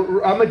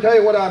I'm going to tell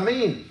you what I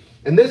mean.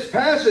 In this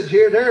passage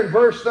here, there in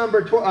verse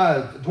number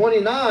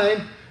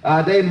 29,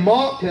 they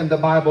mocked him, the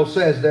Bible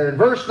says there. In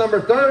verse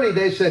number 30,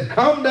 they said,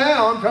 come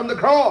down from the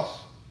cross.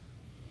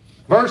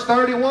 Verse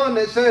 31,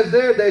 it says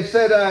there, he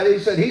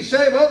said, he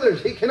saved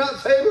others, he cannot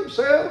save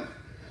himself.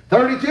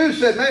 32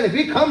 said, man, if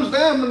he comes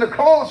down from the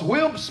cross,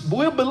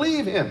 we'll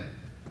believe him.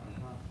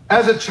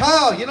 As a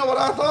child, you know what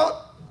I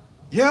thought?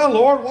 Yeah,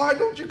 Lord, why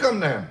don't you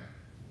come down?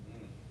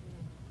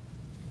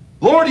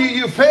 Lord,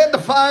 you fed the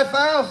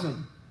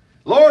 5,000.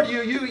 Lord,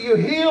 you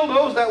healed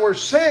those that were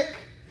sick.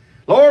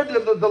 Lord,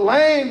 the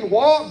lame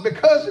walked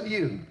because of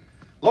you.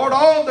 Lord,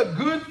 all the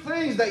good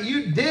things that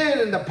you did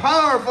and the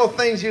powerful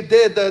things you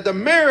did, the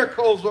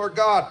miracles, Lord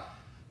God,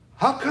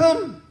 how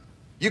come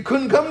you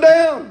couldn't come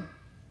down?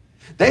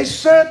 They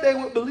said they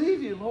would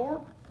believe you,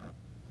 Lord.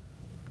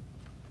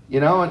 You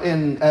know,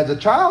 and as a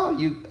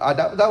child,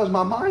 that was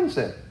my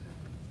mindset.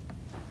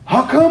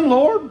 How come,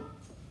 Lord?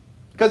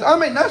 Because, I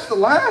mean, that's the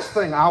last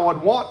thing I would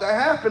want to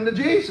happen to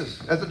Jesus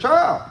as a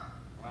child.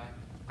 Right.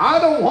 I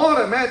don't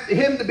want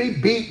him to be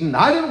beaten.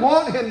 I didn't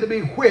want him to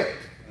be whipped.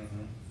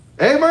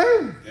 Mm-hmm.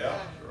 Amen? Yeah,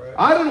 right.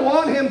 I didn't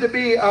want him to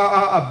be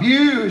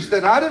abused,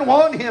 and I didn't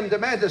want him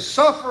to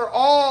suffer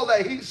all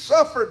that he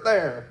suffered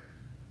there.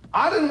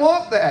 I didn't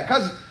want that,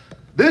 because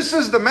this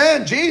is the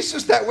man,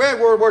 Jesus, that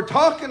we're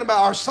talking about,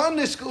 our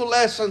Sunday school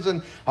lessons,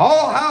 and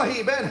all how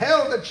he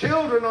held the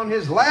children on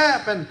his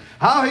lap, and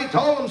how he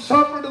told them,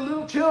 suffer the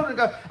little children.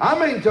 I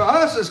mean, to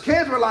us as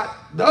kids, we're like,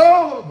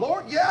 no,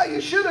 Lord, yeah, you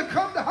should have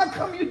come. How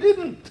come you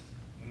didn't?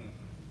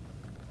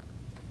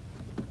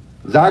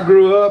 As I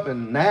grew up,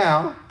 and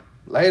now,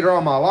 later on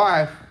in my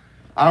life,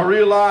 I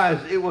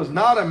realized it was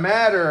not a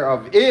matter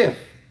of if.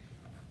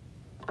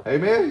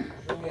 Amen?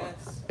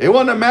 Yes. It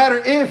wasn't a matter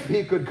if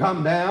he could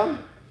come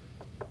down.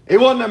 It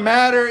wasn't a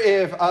matter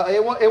if,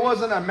 it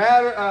wasn't a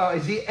matter,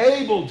 is he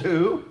able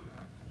to?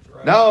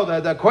 Right. No,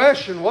 the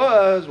question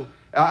was,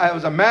 it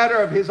was a matter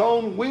of his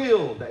own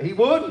will. That he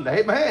wouldn't.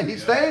 Amen. He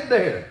stayed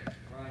there.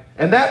 Right.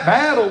 And that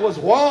battle was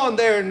won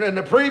there in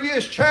the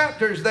previous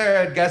chapters there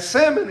at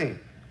Gethsemane.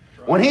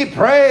 Right. When he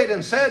prayed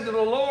and said to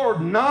the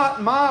Lord,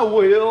 not my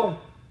will,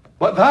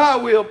 but thy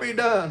will be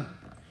done.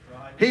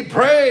 Right. He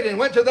prayed and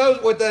went to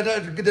those with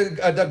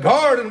the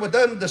garden with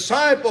the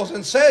disciples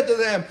and said to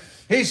them,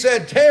 he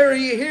said, tarry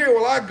ye here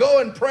while I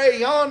go and pray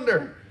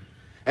yonder.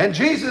 And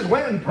Jesus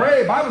went and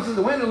prayed. The Bible says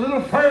he went a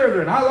little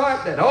further, and I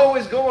like that.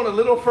 Always going a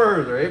little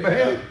further.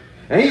 Amen.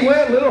 And he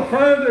went a little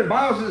further. The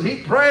Bible says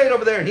he prayed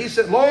over there, and he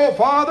said, Lord,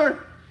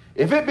 Father,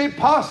 if it be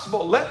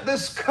possible, let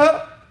this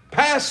cup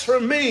pass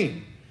from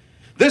me.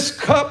 This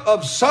cup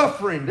of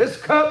suffering, this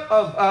cup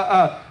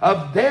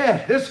of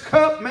death, this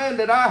cup, man,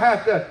 that I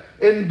have to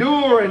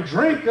endure and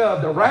drink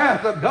of, the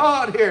wrath of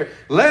God here,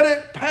 let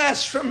it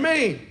pass from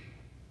me.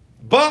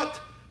 But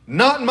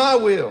not my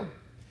will,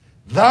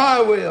 thy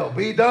will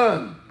be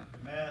done.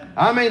 Amen.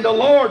 I mean, the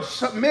Lord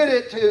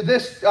submitted to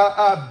this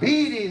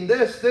beating,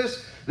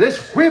 this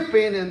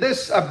whipping and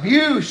this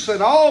abuse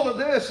and all of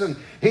this. And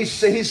he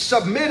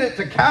submitted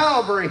to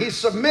Calvary. He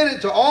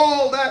submitted to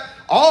all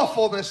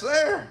awfulness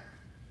there.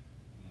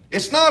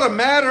 It's not a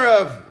matter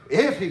of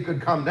if he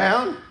could come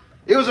down.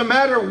 It was a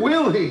matter of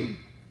will he.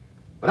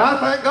 But I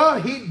thank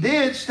God he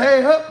did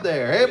stay up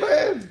there.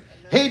 Amen.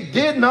 He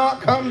did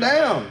not come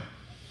down.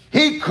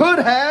 He could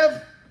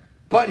have,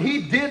 but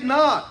he did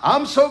not.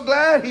 I'm so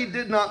glad he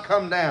did not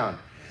come down.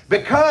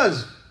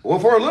 Because, well,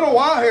 for a little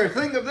while here,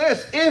 think of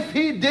this. If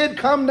he did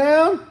come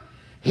down,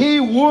 he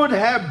would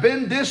have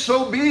been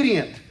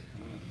disobedient.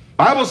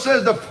 Bible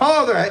says the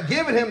Father had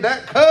given him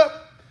that cup.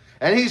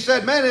 And he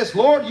said, man, it's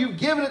Lord, you've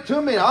given it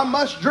to me. I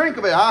must drink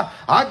of it.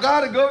 I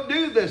got to go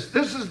do this.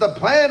 This is the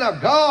plan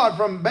of God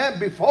from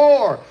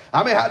before.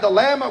 I mean, the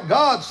Lamb of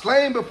God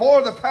slain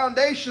before the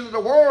foundation of the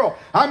world.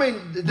 I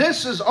mean,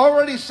 this is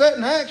already set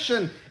in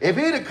action. If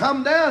he'd have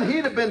come down,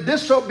 he'd have been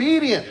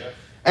disobedient. Yes.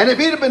 And if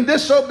he'd have been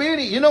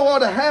disobedient, you know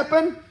what would have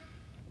happened?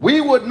 We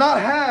would not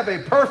have a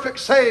perfect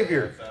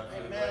Savior.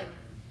 Amen.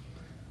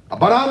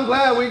 But I'm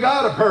glad we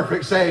got a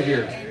perfect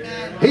Savior.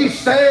 Amen. He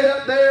stayed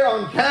up there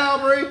on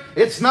Calvary.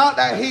 It's not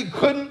that he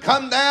couldn't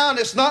come down.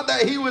 It's not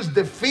that he was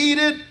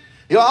defeated.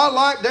 You know, I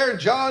like there in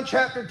John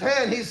chapter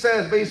 10, he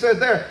says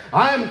there,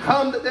 I am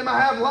come that they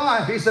might have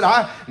life. He said,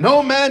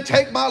 no man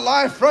take my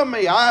life from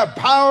me. I have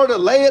power to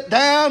lay it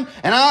down,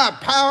 and I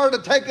have power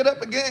to take it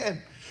up again.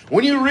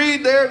 When you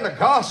read there in the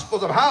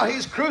Gospels of how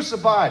he's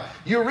crucified,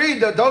 you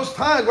read those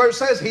times where it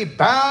says he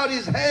bowed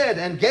his head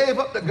and gave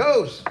up the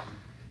ghost.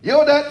 You know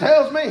what that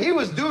tells me? He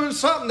was doing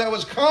something that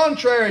was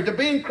contrary to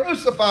being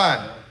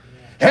crucified.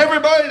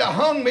 Everybody that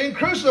hung being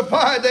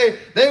crucified,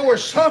 they were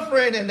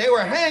suffering and they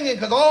were hanging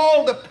because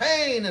all the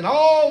pain and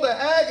all the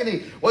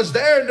agony was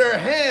there in their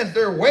hands.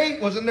 Their weight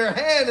was in their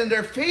hand and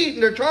their feet,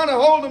 and they're trying to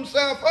hold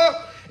themselves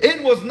up.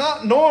 It was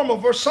not normal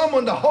for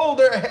someone to hold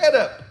their head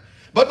up.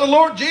 But the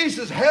Lord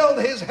Jesus held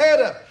his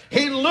head up.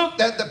 He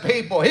looked at the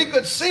people. He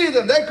could see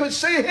them. They could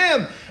see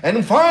him.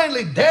 And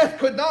finally, death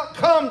could not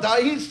come.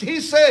 He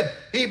said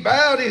he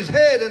bowed his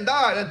head and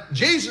died. And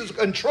Jesus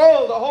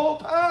controlled the whole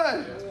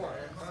time.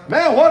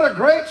 Man, what a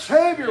great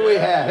Savior we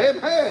have.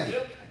 Amen.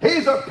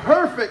 He's a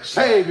perfect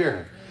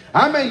Savior.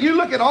 I mean, you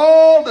look at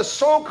all the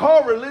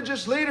so-called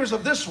religious leaders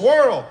of this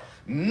world.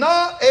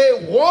 Not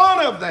a one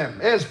of them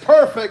is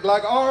perfect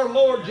like our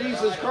Lord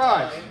Jesus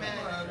Christ.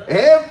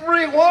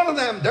 Every one of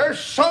them, there's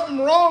something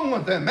wrong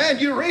with them. Man,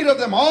 you read of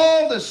them,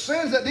 all the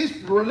sins that these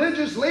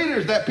religious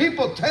leaders that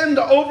people tend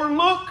to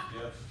overlook.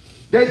 Yes.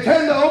 They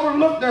tend to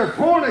overlook their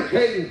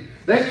fornicating.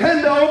 They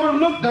tend to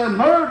overlook their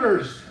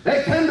murders.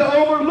 They tend to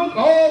overlook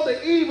all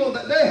the evil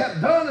that they have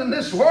done in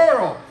this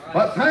world.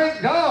 But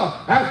thank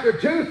God, after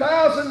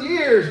 2,000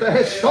 years, the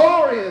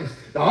historians,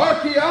 the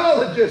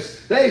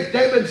archaeologists, they've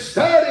been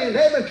studying,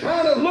 they've been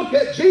trying to look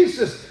at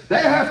Jesus.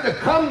 They have to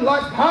come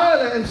like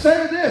Pilate and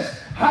say this,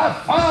 I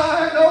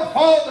find no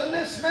fault in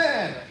this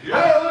man.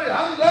 Hallelujah.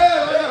 I'm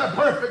glad I got a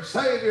perfect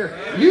Savior.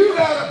 You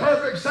got a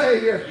perfect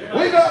Savior.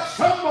 We got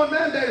someone,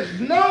 man, there's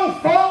no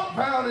fault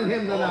found in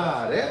him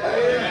tonight.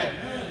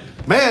 Amen.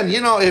 Man,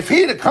 you know, if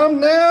he'd have come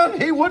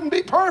down, he wouldn't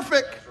be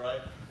perfect.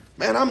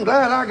 Man, I'm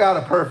glad I got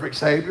a perfect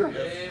Savior.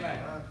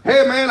 Amen.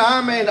 Hey, man,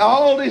 I mean,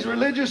 all these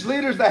religious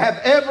leaders that have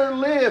ever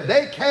lived,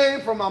 they came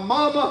from a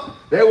mama.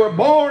 They were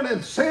born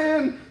in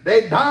sin.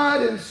 They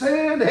died in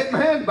sin.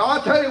 Amen. But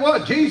I'll tell you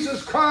what,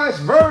 Jesus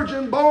Christ,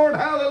 virgin born,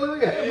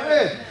 hallelujah.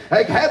 Amen.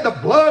 They had the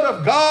blood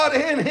of God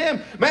in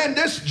him. Man,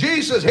 this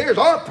Jesus here is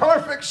our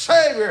perfect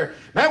Savior.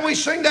 Man, we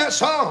sing that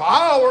song,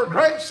 our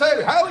great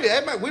Savior.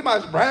 Hallelujah. Amen. We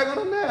might brag on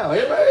him now.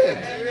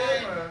 Amen.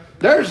 Amen.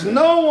 There's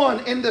no one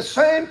in the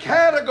same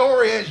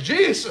category as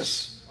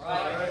Jesus.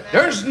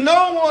 There's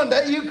no one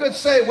that you could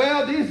say,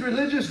 well, these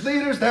religious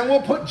leaders, then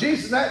we'll put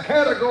Jesus in that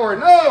category.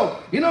 No.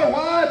 You know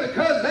why?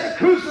 Because they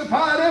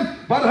crucified him,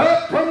 but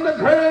up from the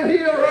grave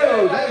he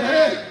arose.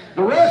 Amen.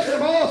 The rest of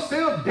them all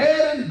still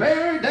dead and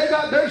buried. They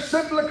got their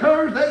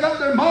sepulchres. They got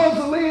their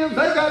mausoleums.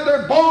 They got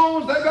their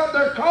bones. They got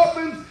their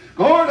coffins.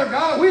 Glory to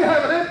God. We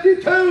have an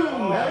empty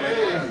tomb.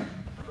 Amen.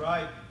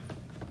 Right.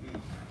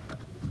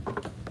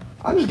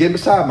 I'm just getting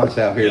beside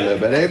myself here a little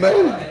bit.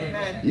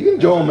 Amen. You can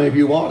join me if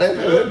you want.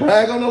 Amen.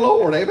 Brag on the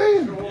Lord.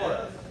 Amen.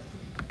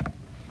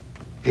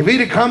 If he'd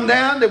have come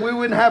down, then we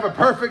wouldn't have a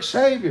perfect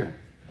Savior.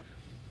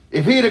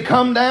 If he'd have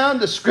come down,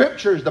 the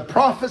Scriptures, the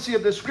prophecy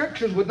of the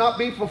Scriptures would not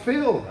be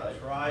fulfilled.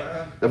 That's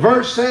right. The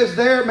verse says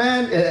there,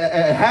 man,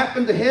 it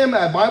happened to him.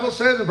 The Bible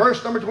says in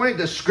verse number 20,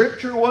 the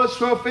Scripture was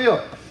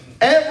fulfilled.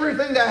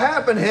 Everything that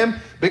happened to him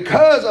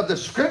because of the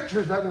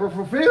Scriptures that were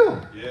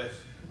fulfilled. Yes.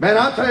 Man,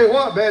 I'll tell you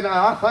what, man,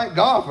 I thank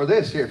God for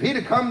this here. If he'd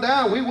have come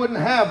down, we wouldn't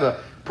have the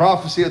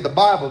prophecy of the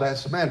Bible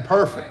that's, man,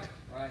 perfect.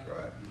 Right.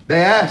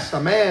 They asked a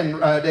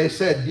man, they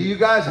said, do you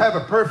guys have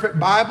a perfect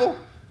Bible?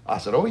 I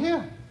said, oh,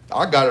 yeah.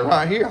 I got it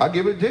right here. I'll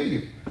give it to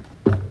you.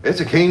 It's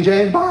a King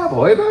James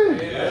Bible. Amen.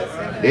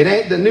 Yes. It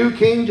ain't the New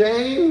King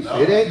James. No.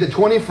 It ain't the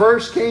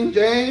 21st King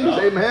James. No.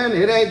 Amen.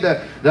 It ain't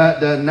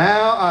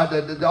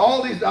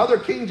all these other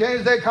King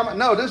James they come.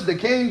 No, this is the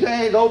King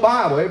James old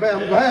Bible. Amen.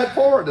 I'm glad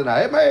for it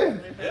tonight.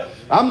 Amen. Yep.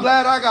 I'm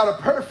glad I got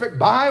a perfect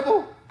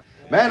Bible.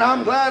 Man,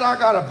 I'm glad I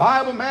got a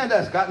Bible, man,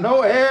 that's got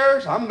no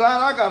errors. I'm glad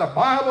I got a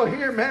Bible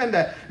here, man,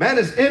 that man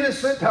is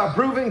innocent to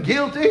proven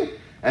guilty.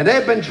 And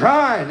they've been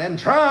trying and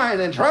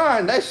trying and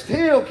trying. They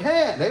still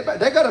can't.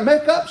 They got to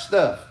make up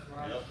stuff.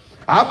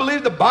 I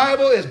believe the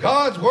Bible is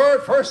God's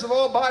word, first of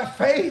all, by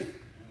faith.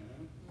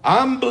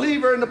 I'm a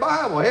believer in the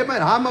Bible.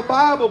 Amen. I'm a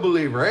Bible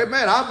believer.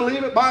 Amen. I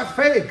believe it by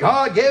faith.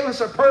 God gave us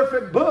a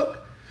perfect book.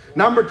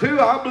 Number two,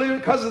 I believe it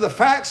because of the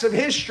facts of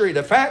history.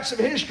 The facts of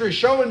history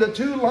showing the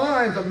two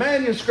lines of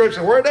manuscripts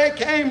and where they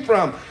came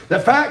from. The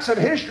facts of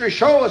history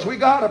show us we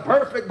got a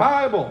perfect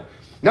Bible.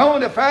 Not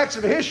only the facts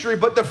of history,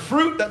 but the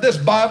fruit that this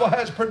Bible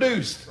has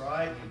produced.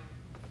 Right.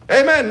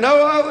 Amen.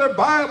 No other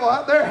Bible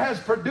out there has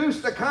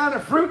produced the kind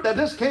of fruit that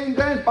this King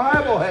James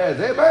Bible has.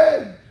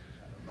 Amen.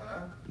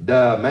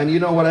 Man, you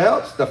know what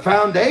else? The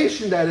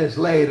foundation that is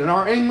laid in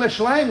our English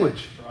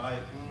language. Right.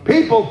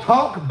 People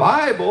talk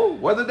Bible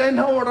whether they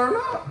know it or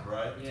not.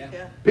 Right.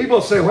 Yeah.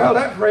 People say, well,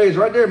 that phrase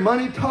right there,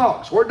 money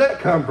talks. Where'd that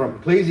come from?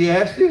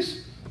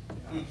 Ecclesiastes?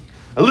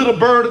 A little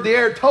bird of the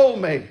air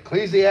told me.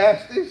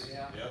 Ecclesiastes?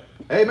 Yeah. Yep.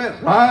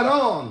 Amen. Right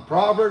on.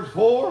 Proverbs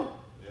 4.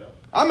 Yep.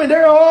 I mean,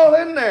 they're all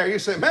in there. You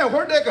say, man,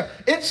 where'd that go?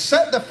 It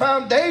set the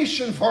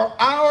foundation for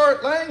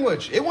our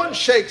language. It wasn't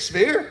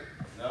Shakespeare.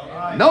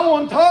 Right. No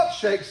one taught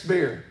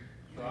Shakespeare.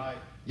 Right.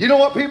 You know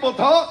what people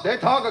taught? They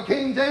talk a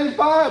King James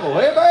Bible.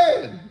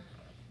 Amen.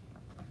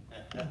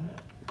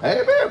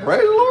 Amen.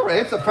 Praise the Lord.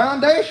 It's the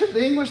foundation of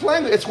the English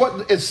language. It's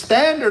what is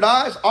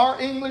standardized our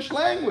English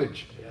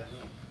language. Yes.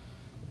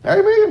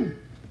 Amen.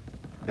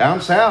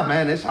 Down south,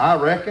 man, it's I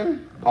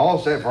reckon. Paul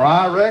said, for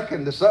I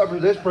reckon the suffer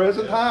this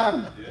present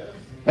time. Yes.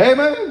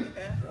 Amen.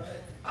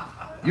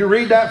 You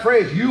read that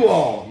phrase, you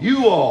all.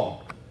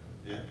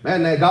 Yeah.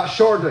 Man, they got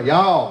short to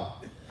y'all.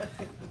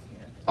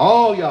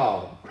 All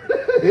y'all.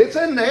 It's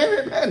in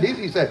there, man.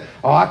 He said,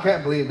 oh, I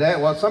can't believe that.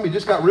 Well, somebody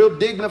just got real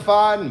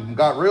dignified and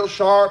got real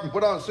sharp and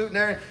put on a suit and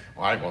everything.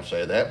 Well, I ain't going to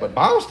say that, but the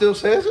Bible still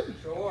says it.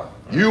 Sure.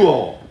 You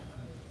all.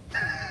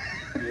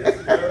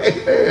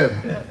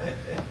 Amen.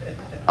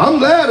 I'm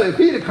glad if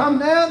he'd have come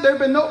down, there'd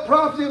been no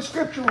prophecy of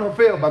Scripture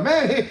fulfilled. But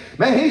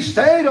man, he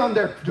stayed on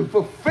there to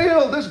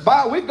fulfill this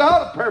Bible. We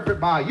got a perfect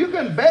Bible. You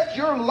can bet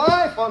your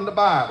life on the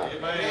Bible.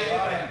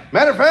 Amen.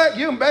 Matter of fact,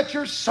 you can bet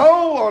your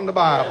soul on the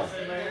Bible.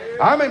 Yes,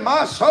 I mean,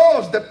 my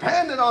soul's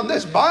dependent on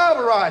this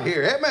Bible right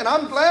here. Amen.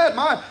 I'm glad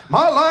my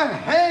life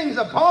hangs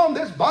upon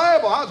this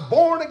Bible. I was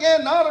born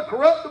again, not a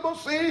corruptible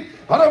seed,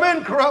 but I'm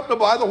incorruptible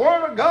by the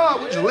Word of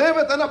God, which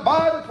liveth and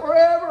abideth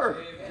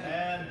forever.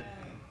 Amen.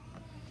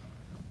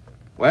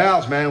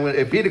 Well, man,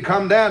 if he'd have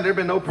come down, there'd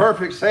been no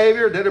perfect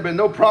Savior. There'd have been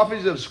no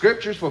prophecies of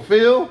Scriptures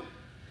fulfilled.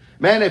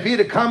 Man, if he'd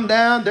have come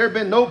down, there'd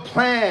been no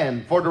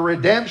plan for the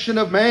redemption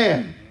of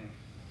man.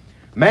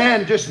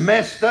 Man just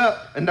messed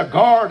up in the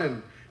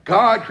garden.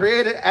 God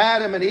created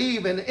Adam and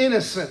Eve in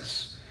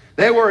innocence.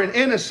 They were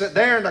innocent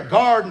there in the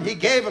garden. He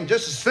gave them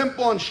just a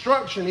simple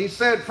instruction. He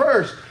said,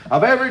 first,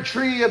 of every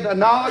tree of the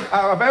knowledge,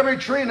 of every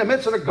tree in the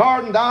midst of the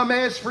garden, thou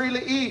mayest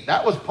freely eat.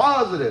 That was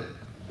positive.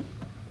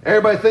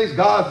 Everybody thinks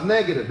God's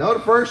negative. No, the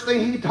first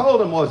thing he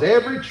told them was,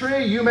 every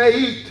tree you may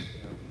eat.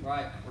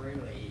 Right,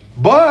 freely eat.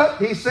 But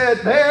he said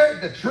there,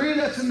 the tree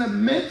that's in the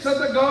midst of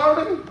the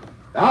garden,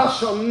 thou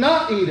shalt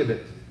not eat of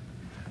it.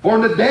 For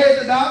in the day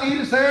that thou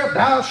eatest thereof,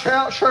 thou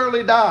shalt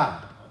surely die.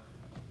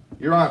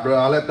 You're right,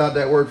 brother. I left out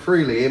that word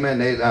freely.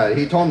 Amen.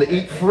 He told them to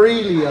eat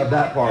freely of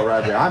that part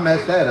right there. I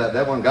messed that up.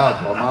 That wasn't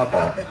God's fault, my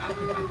fault.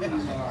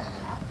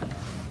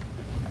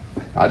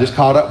 I just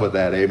caught up with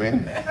that.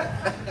 Amen.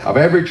 Of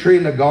every tree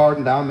in the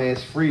garden, thou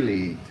mayest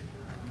freely eat.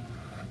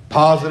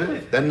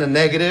 Positive, then the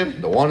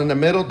negative, the one in the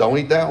middle, don't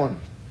eat that one.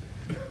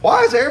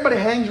 Why is everybody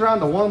hangs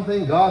around the one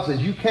thing God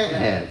says you can't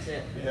have?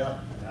 Yeah.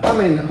 I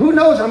mean, who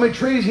knows how many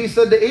trees he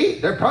said to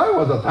eat? There probably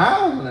was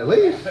 1,000 at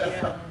least.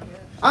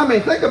 I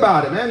mean, think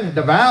about it, man.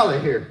 The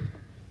valley here.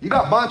 You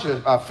got a bunch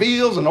of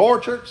fields and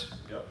orchards.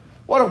 Yep.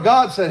 What if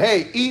God said,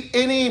 hey,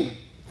 eat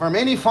from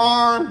any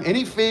farm,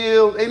 any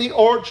field, any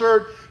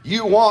orchard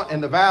you want in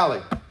the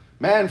valley?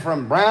 Man,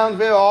 from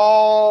Brownsville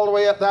all the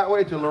way up that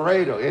way to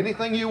Laredo.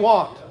 Anything you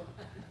want.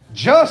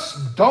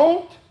 Just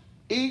don't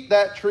eat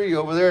that tree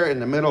over there in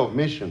the middle of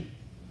Mission.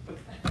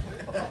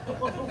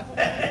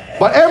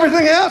 But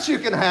everything else you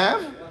can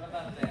have.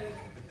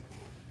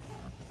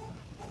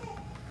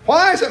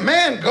 Why is it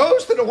man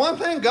goes to the one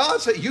thing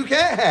God said you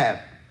can't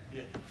have?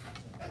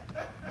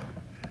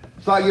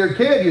 It's like you're a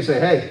kid, you say,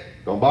 hey,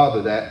 don't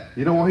bother that.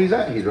 You know where he's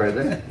at? He's right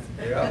there.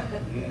 Yeah.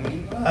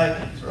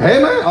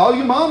 Hey man, all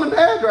you mom and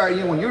dad right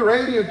here, when you're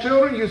raising your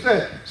children, you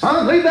say,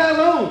 son, leave that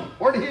alone.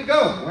 Where did he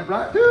go? Went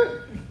right to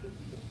it.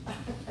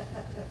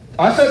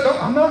 I said,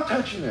 I'm not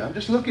touching it. I'm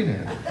just looking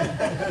at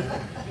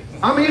it.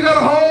 I mean, you got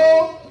a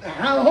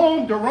whole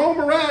home to roam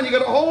around. You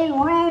got a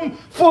whole room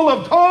full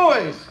of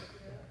toys.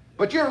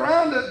 But you're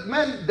around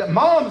the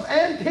mom's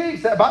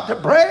antiques that are about to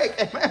break.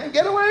 And man,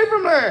 get away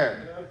from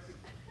there.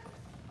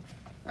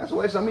 That's the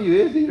way some of you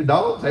is, you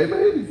dogs.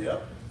 Amen.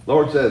 Yep.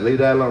 Lord says, leave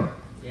that alone.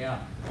 Yeah.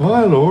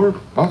 Why, Lord?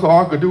 I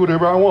thought I could do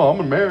whatever I want.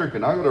 I'm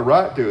American. I got a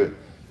right to it.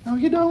 No,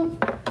 you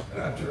don't.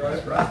 That's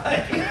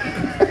right.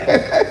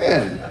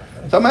 Amen.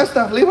 Some of that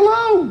stuff, leave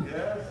alone.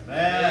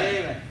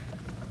 Amen.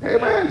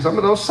 Amen. Some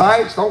of those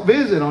sites don't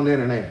visit on the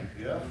internet.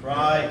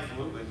 Right.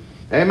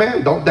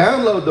 Amen. Don't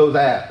download those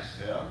apps.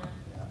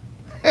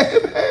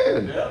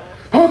 Amen. Yeah.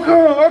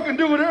 Okay, I can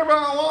do whatever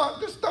I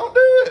want. Just don't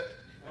do it.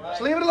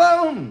 Just leave it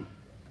alone.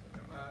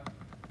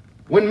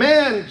 When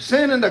man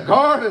sinned in the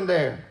garden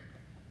there,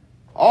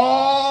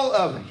 all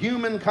of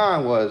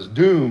humankind was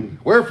doomed.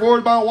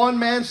 Wherefore by one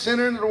man sin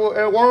into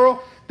the world,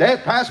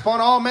 death passed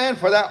upon all men,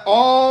 for that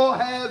all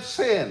have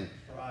sinned.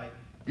 Right.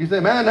 You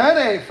think, man, that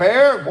ain't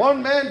fair.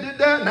 One man did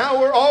that, now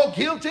we're all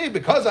guilty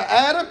because of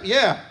Adam?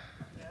 Yeah.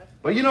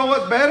 But you know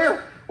what's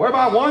better?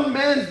 Whereby one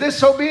man's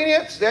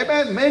disobedience,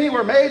 amen, many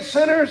were made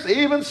sinners,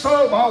 even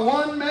so by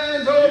one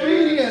man's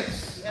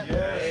obedience.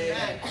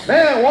 Yes.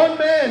 Man, one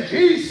man,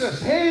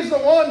 Jesus, he's the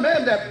one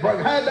man that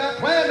had that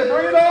plan to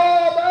bring it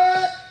all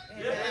back.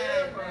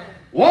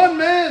 One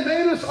man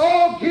made us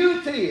all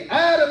guilty.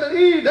 Adam and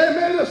Eve, they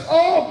made us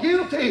all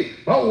guilty.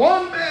 But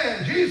one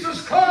man,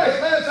 Jesus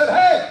Christ, man, said,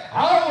 hey,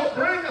 I will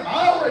bring them,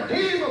 I'll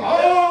redeem them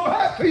all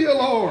back to you,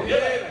 Lord.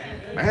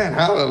 Man,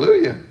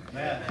 hallelujah.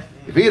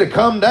 If he'd have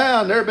come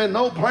down, there'd been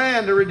no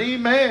plan to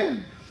redeem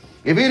man.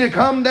 If he'd have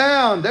come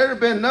down, there'd have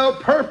been no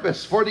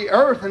purpose for the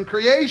earth and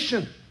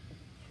creation.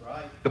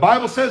 Right. The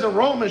Bible says in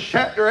Romans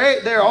chapter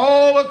 8, they're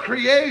all of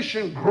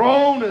creation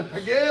groaning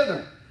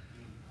together.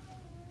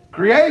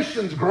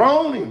 Creation's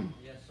groaning.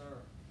 Yes, sir.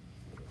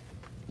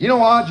 You know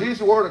why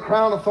Jesus wore the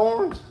crown of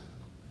thorns?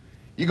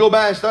 You go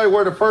back and study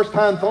where the first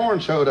time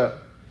thorns showed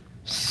up.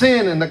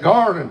 Sin in the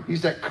garden. He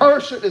said,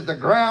 cursed is the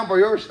ground for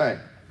your sake.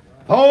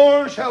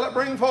 Thorns shall it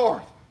bring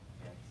forth.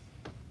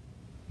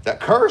 That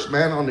curse,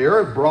 man, on the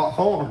earth brought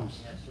thorns.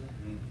 Yes, sir.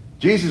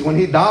 Jesus, when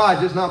he died,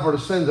 just not for the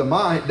sins of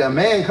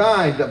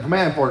mankind, but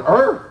man, for the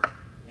earth.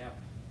 Yeah.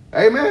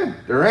 Amen.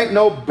 There ain't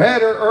no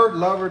better earth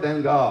lover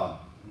than God.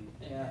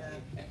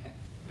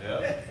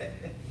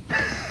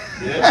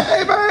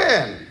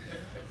 Amen.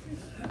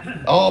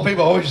 Oh,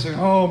 people always say,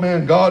 oh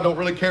man, God don't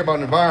really care about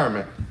the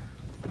environment.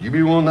 Would you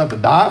be willing enough to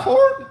die for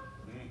it?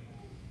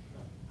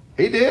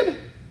 He did.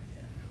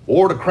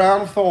 Wore the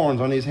crown of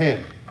thorns on his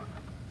head.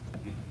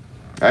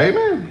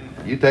 Amen.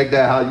 You take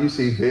that how you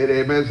see fit.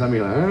 Amen. Some of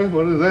you are like,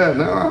 what is that?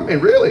 No, I mean,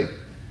 really.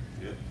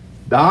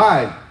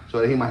 Died so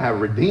that he might have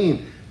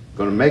redeemed.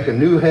 Going to make a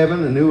new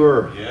heaven, a new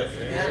earth. Yes.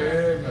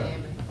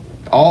 Amen.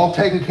 All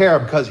taken care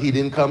of because he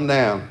didn't come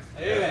down.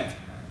 Amen.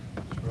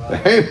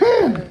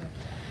 Amen.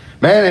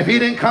 Man, if he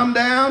didn't come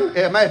down,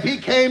 if he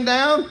came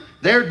down,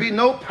 there'd be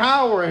no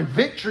power and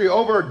victory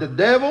over the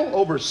devil,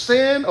 over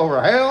sin,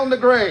 over hell and the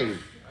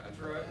grave. That's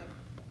right.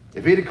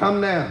 If he'd have come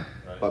down.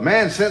 But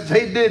man, since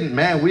he didn't,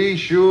 man, we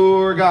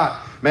sure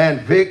got,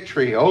 man,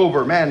 victory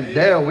over, man, the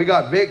devil. We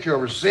got victory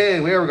over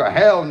sin. We ever got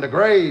hell and the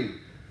grave.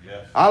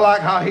 Yes. I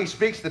like how he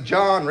speaks to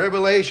John,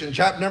 Revelation,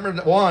 chapter number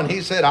 1.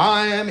 He said,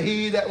 I am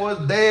he that was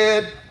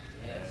dead,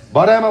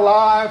 but am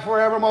alive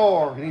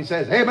forevermore. And he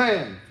says,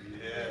 amen.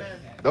 Yes.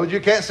 Those you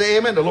can't say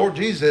amen, the Lord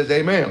Jesus says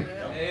amen.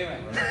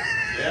 Amen.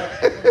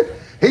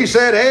 He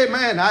said,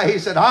 amen. He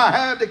said, I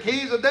have the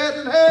keys of death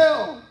and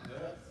hell.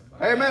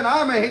 Amen.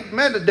 I mean,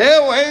 man, the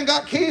devil ain't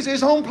got keys to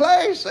his own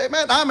place.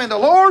 Amen. I mean, the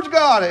Lord's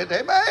got it.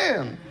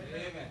 Amen.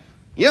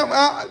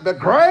 Yeah, the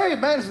grave,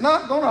 man, is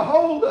not going to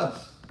hold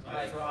us.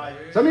 That's right.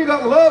 Some of you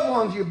got loved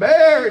ones you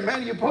buried,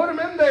 man. You put them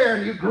in there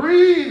and you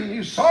grieve and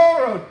you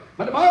sorrowed.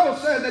 But the Bible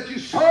says that you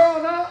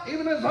sorrow not,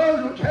 even as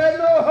those which had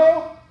no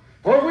hope.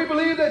 For we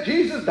believe that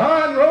Jesus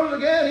died and rose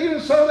again, even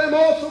so them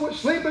also which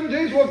sleep in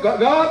Jesus will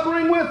God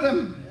bring with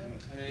them.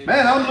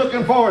 Man, I'm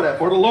looking forward to that.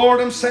 For the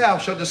Lord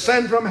himself shall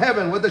descend from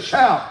heaven with a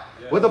shout,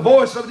 with the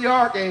voice of the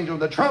archangel,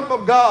 the trump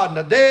of God, and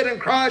the dead in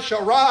Christ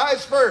shall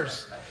rise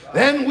first.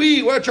 Then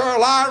we, which are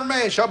alive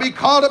remain, shall be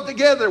caught up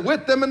together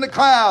with them in the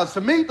clouds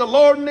to meet the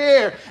Lord in the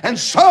air. And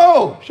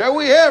so shall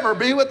we ever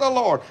be with the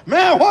Lord.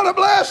 Man, what a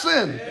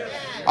blessing.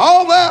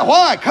 All that,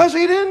 why? Because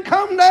he didn't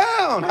come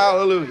down.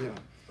 Hallelujah.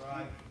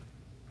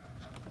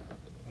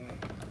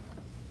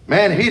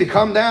 Man, if he'd have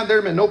come down,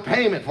 there'd been no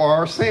payment for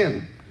our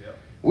sin.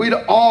 We'd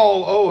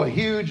all owe a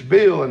huge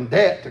bill and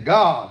debt to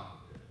God.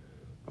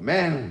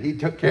 Man, he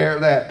took care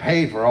of that,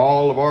 paid for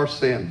all of our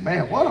sin.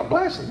 Man, what a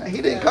blessing. Man,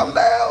 he didn't come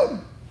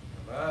down.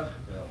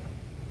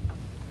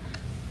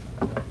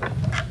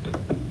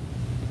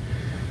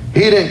 He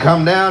didn't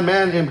come down,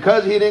 man. And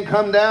because he didn't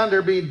come down,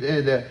 there'd be,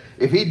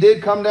 if he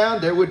did come down,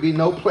 there would be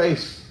no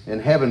place in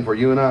heaven for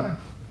you and I.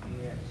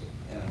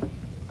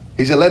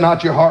 He said, let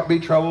not your heart be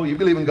troubled. You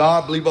believe in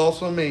God, believe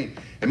also in me.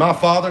 In my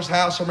Father's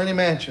house are many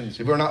mansions.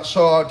 If it were not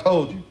so, I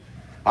told you.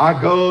 I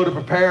go to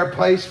prepare a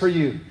place for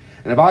you.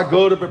 And if I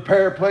go to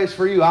prepare a place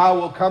for you, I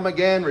will come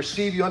again,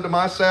 receive you unto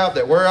myself,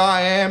 that where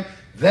I am,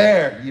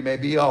 there you may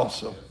be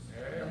also.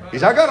 He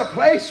said, I got a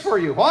place for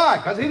you. Why?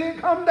 Because he didn't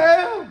come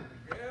down.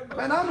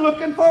 Man, I'm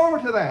looking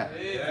forward to that.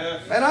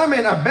 And I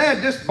mean,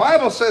 man, this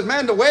Bible says,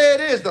 man, the way it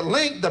is, the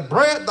length, the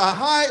breadth, the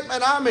height,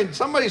 man, I mean,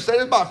 somebody said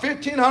it's about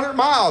 1,500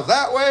 miles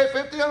that way,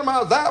 1,500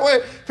 miles that way,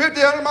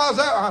 1,500 miles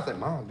that way. I think,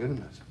 my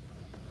goodness.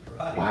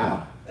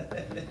 Wow.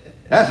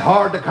 That's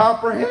hard to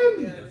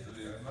comprehend.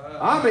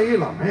 I mean, you're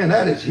like, man,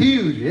 that is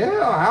huge.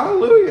 Yeah,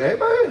 hallelujah,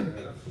 amen.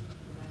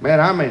 Man,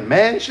 I mean,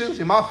 mansions.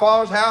 In my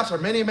Father's house are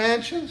many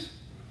mansions.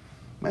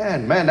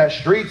 Man, that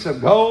streets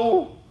of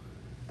gold.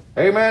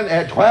 Amen.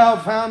 At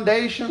 12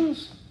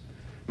 foundations.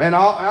 Man,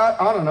 I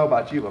don't know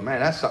about you, but man,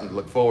 that's something to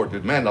look forward to.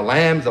 Man, the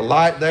lambs, the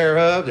light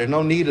thereof. There's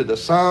no need of the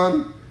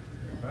sun.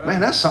 Man,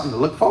 that's something to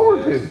look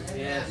forward to.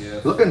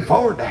 Yes. Looking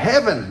forward to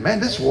heaven. Man,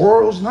 this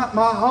world's not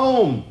my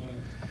home.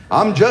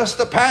 I'm just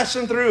a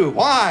passing through.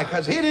 Why?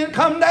 Because he didn't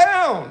come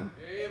down.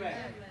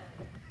 Amen.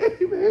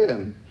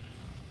 Amen.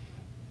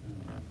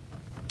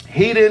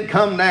 He didn't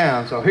come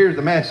down. So here's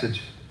the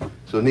message.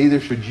 So neither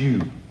should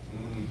you.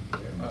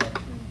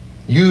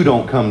 You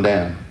don't come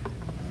down.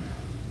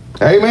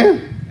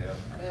 Amen.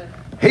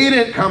 He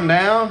didn't come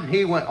down.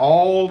 He went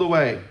all the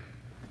way.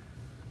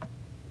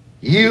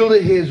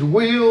 Yielded his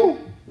will.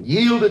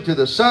 Yielded to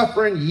the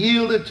suffering.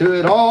 Yielded to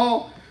it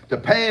all. To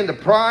paying the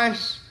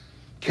price.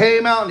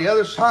 Came out on the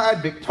other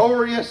side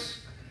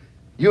victorious.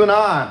 You and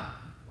I,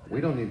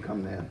 we don't need to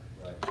come down.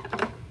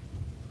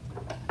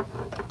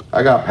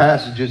 I got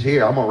passages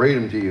here. I'm going to read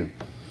them to you.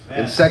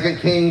 In 2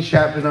 Kings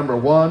chapter number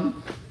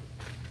 1.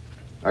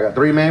 I got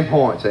 3 main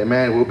points.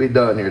 Amen. We'll be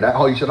done here.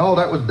 You said, oh,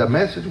 that was the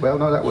message. Well,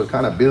 no, that was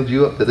kind of build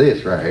you up to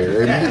this right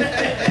here. Amen.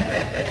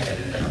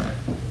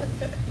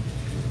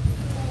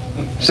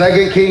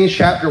 2 Kings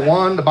chapter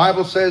 1. The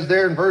Bible says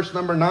there in verse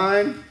number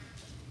 9.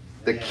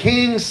 The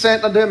king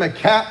sent unto him a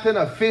captain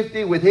of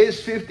 50 with his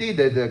 50.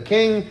 The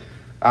king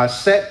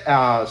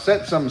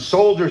sent some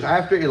soldiers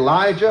after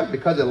Elijah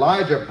because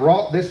Elijah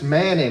brought this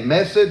man a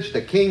message.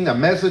 The king a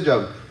message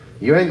of,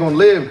 you ain't going to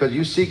live because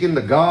you're seeking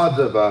the gods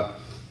of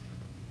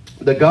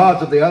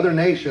the other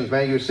nations,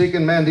 man. You're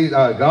seeking, man, these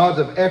gods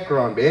of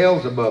Ekron,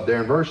 Beelzebub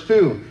there in verse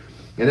 2.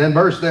 And then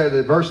verse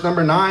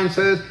number 9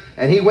 says,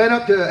 and he went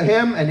up to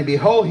him, and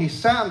behold, he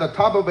sat on the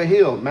top of a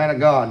hill, man of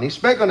God. And he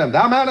spake unto him,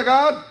 thou man of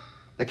God,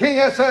 the king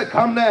has said,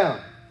 come down.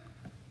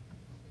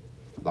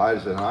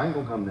 Elijah said, I ain't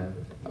going to come down.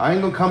 I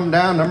ain't going to come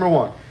down, number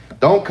 1.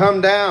 Don't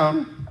come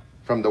down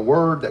from the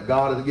word that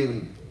God has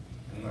given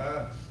you.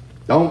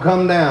 Don't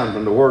come down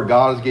from the word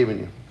God has given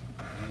you.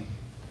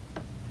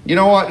 You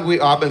know what?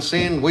 I've been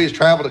seeing, we just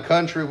travel the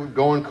country, we're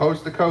going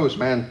coast to coast,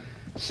 man.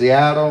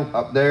 Seattle,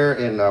 up there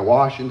in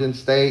Washington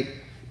State,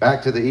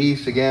 back to the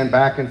east again,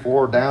 back and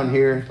forth, down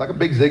here. It's like a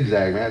big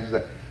zigzag, man.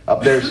 Just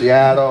up there,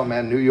 Seattle,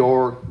 man, New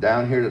York,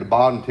 down here to the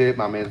bottom tip.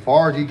 I mean, as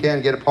far as you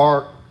can get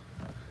apart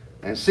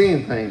and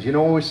seeing things. You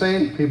know what we're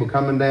seeing? People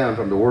coming down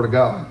from the Word of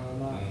God.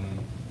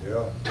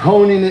 Yeah.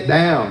 Toning it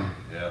down.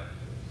 Yeah.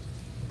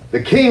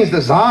 The king's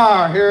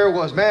desire here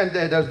was, man,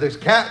 those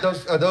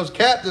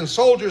captain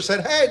soldiers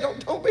said, hey,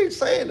 don't be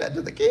saying that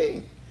to the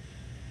king.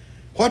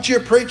 What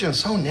you're preaching is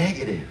so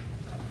negative.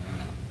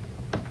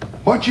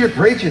 What you're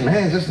preaching,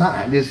 man,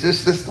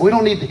 we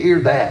don't need to hear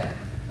that.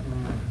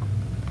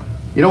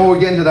 You know, we're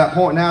getting to that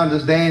point now in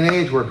this day and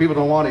age where people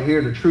don't want to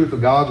hear the truth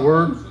of God's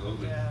Word.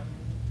 Absolutely. Yeah.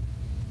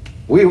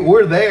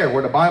 We're there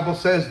where the Bible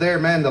says there,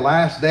 man, the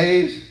last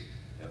days.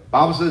 The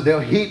Bible says they'll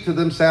heap to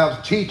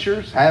themselves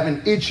teachers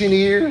having itching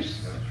ears.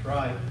 That's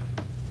right.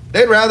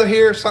 They'd rather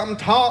hear something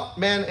taught,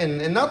 man,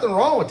 and nothing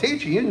wrong with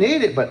teaching. You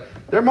need it, but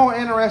they're more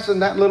interested in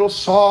that little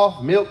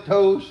soft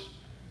milquetoast,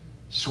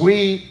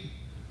 sweet,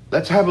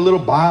 let's have a little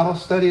Bible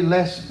study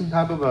lesson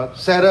type of a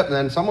setup, and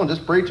then someone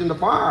just preaching the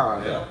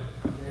fire. Yeah.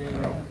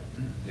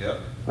 Yeah.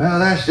 Well,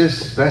 that's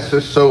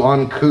just so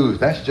uncouth.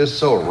 That's just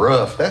so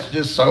rough. I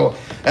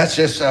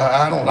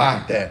don't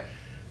like that.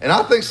 And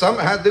I think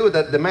something has to do with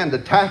that, the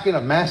attacking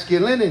of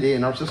masculinity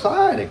in our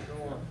society.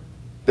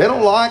 They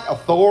don't like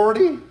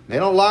authority. They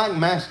don't like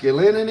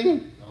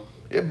masculinity.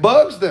 It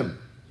bugs them.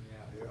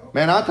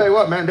 Man, I'll tell you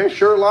what, man, they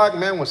sure like,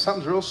 man, when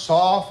something's real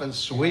soft and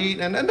sweet.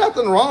 And there's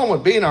nothing wrong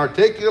with being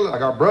articulate,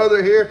 like our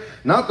brother here.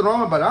 Nothing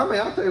wrong, but I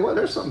mean, I'll tell you what,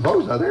 there's some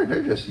folks out there,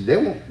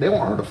 they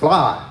want her to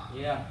fly.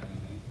 Yeah.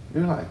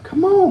 You're like,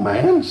 come on,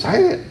 man,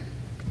 say it.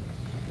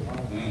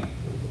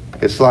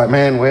 It's like,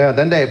 man, well,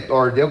 then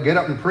they'll get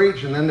up and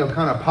preach, and then they'll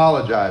kind of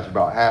apologize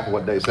about half of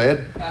what they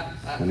said.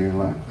 And you're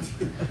like,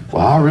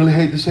 well, I really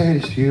hate to say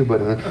this to you,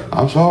 but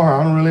I'm sorry,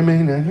 I don't really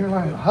mean that. And you're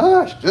like,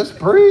 hush, just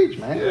preach,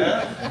 man.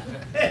 Yeah.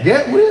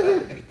 Get with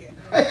it.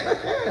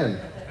 Amen.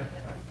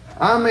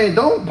 I mean,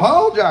 don't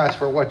apologize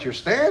for what you're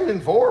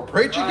standing for.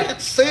 Preach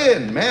against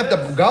sin, man.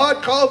 If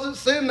God calls it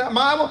sin, that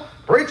Bible,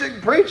 preach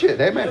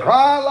it. Amen.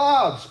 Cry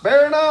loud,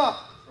 spare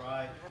not.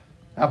 Right.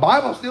 The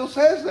Bible still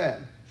says that.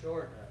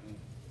 Sure.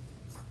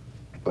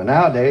 But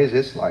nowadays,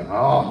 it's like,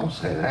 oh, don't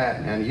say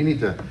that, man. You need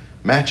to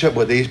match up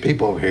with these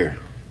people over here.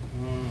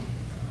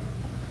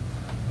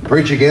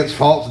 Preach against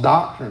false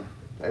doctrine.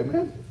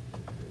 Amen.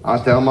 I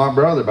was telling my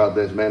brother about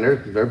this, man.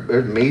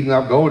 There's meetings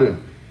I go to.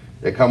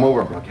 They come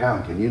over. I'm like,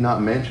 Calvin, can you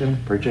not mention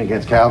preaching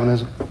against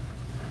Calvinism?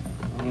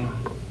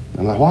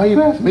 I'm like, why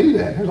you ask me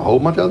that? There's a whole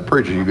bunch of other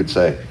preachers you could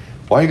say.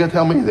 Why you got to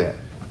tell me that?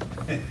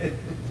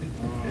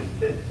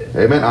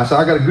 Amen. I said,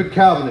 I got a good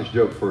Calvinist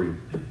joke for you.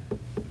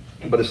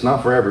 But it's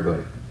not for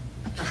everybody.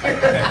 That's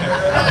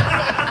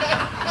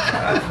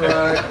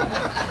right.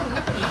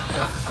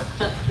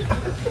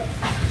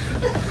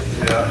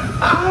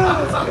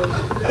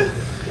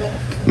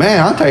 Man,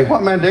 I'll tell you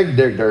what, man,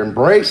 they're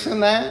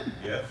embracing that.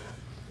 Yes.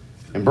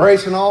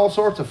 Embracing all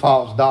sorts of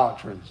false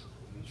doctrines.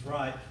 That's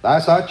right.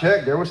 Last I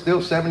checked, there was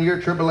still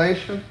 7-year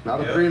tribulation, not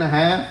a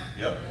 3.5.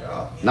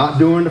 Yep. Not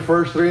doing the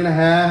first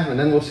 3.5, and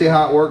then we'll see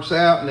how it works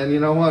out, and then you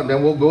know what?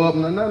 Then we'll go up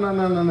and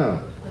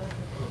no.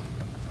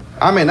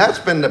 I mean, that's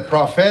been the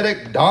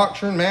prophetic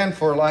doctrine, man,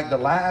 for like the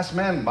last,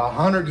 man, about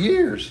 100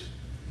 years.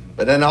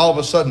 But then all of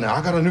a sudden,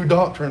 I got a new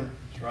doctrine.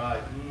 That's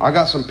right. I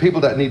got some people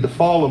that need to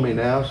follow me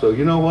now, so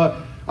you know what?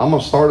 I'm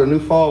going to start a new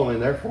following.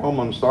 Therefore, I'm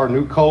going to start a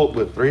new cult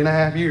with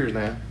 3.5 years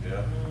now.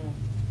 Yeah.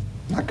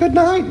 Not good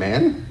night,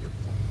 man.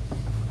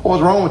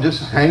 What's wrong with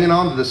just hanging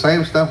on to the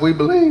same stuff we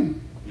believe?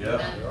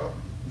 Yeah.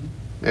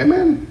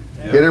 Amen.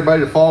 Yeah. Get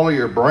everybody to follow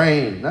your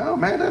brain. No,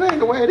 man, that ain't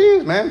the way it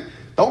is, man.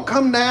 Don't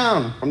come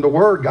down from the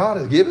word God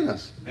has given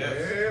us.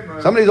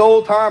 Yes. Some of these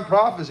old-time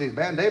prophecies,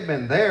 man, they've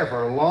been there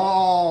for a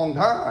long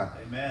time.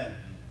 Amen.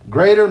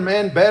 Greater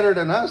men, better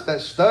than us, that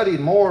studied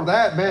more of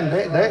that,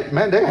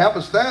 man, they help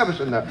establish.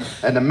 And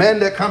the men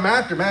that come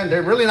after, man,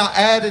 they're really not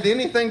added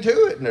anything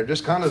to it. And they're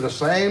just kind of the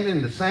same,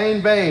 in the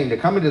same vein. They're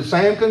coming to the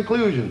same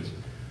conclusions.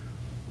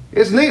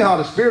 It's neat how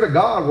the Spirit of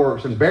God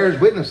works and bears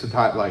witness to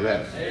type like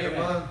that.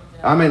 Amen.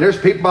 I mean, there's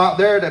people out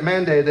there that,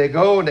 man, they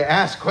go and they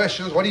ask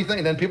questions. What do you think?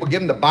 And then people give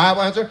them the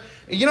Bible answer.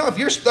 You know, if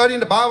you're studying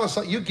the Bible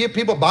and you give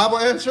people a Bible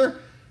answer,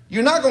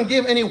 you're not going to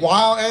give any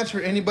wild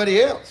answer to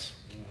anybody else.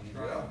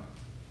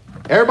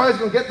 Everybody's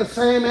going to get the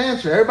same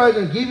answer. Everybody's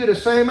going to give you the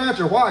same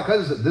answer. Why?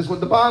 Because this is what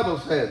the Bible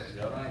says.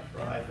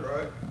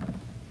 Right.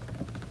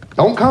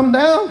 Don't come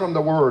down from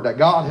the word that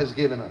God has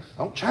given us.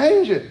 Don't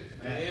change it.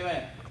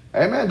 Amen.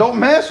 Amen. Don't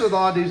mess with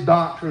all these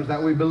doctrines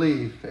that we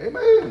believe.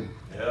 Amen.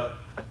 Yeah.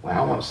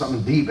 Well, I want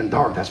something deep and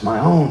dark. That's my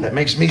own. That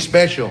makes me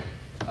special.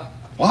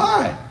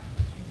 Why?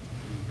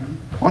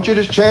 Why don't you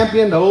just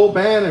champion the old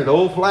banner, the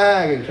old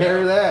flag, and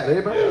carry that?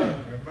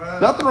 Amen.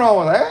 Nothing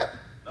wrong with that.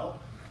 No.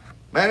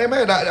 Man,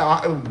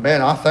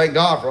 amen. I thank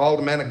God for all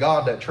the men of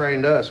God that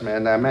trained us,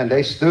 man. Man,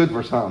 they stood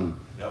for something.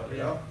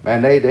 Yep.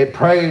 Man, they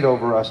prayed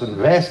over us,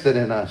 invested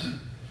in us.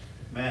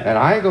 Man. And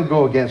I ain't going to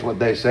go against what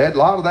they said. A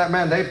lot of that,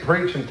 man, they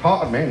preached and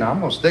taught me. And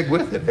I'm going to stick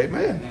with it.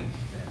 Amen.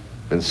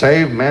 Been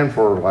saved, man,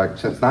 for like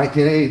since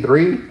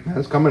 1983. Man,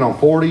 it's coming on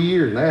 40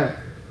 years now.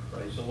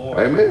 Praise the Lord.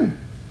 Amen.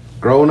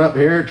 Growing up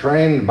here,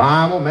 trained the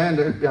Bible, man.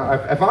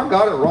 If I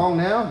got it wrong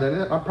now,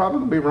 then I'm probably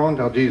going to be wrong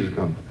until Jesus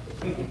comes.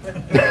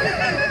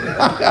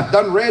 I've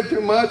done read too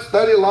much,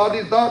 studied a lot of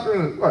these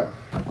doctrines.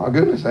 My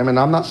goodness. I mean,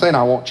 I'm not saying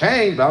I won't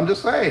change, but I'm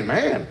just saying,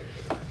 man.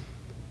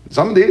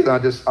 Some of these,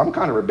 I'm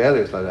kind of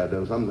rebellious like that,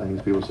 though. Some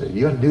things people say,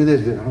 you got to do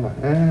this. And I'm like,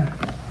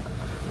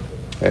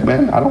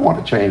 Amen. I don't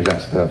want to change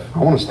that stuff. I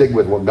want to stick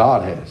with what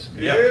God has.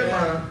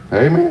 Yeah.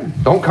 Amen.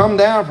 Don't come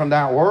down from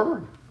that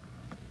word.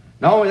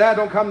 Not only that,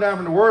 don't come down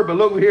from the word, but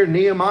look here,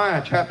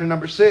 Nehemiah chapter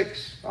number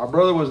 6. Our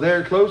brother was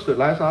there close to it.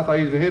 Last night I thought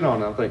he was going to hit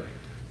on it. I'm thinking,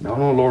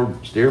 no,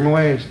 Lord, steer him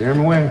away, steer him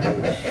away.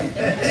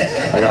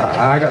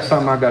 I got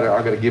something I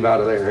got to give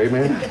out of there.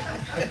 Amen.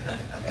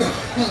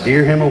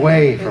 Steer him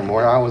away from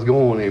where I was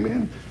going.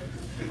 Amen.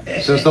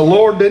 Since the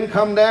Lord didn't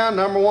come down,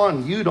 number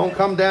one, you don't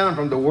come down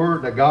from the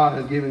word that God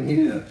has given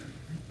you.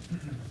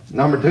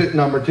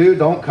 Number two,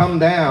 don't come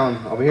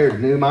down. Over here,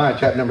 Nehemiah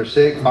chapter number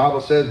 6, the Bible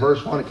says,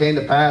 verse 1, it came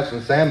to pass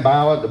in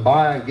Sanballat,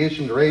 Tobiah, and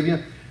Geshem, the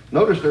Arabian.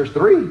 Notice there's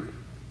 3.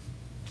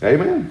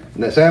 Amen.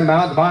 And that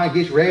Sanballat, Tobiah,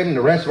 Geshem, Arabian, and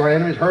the rest of our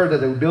enemies heard that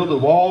they would build a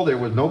wall. There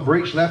was no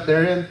breach left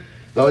therein.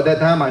 Though at that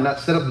time I had not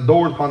set up the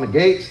doors upon the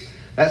gates.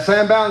 That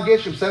Sanballat and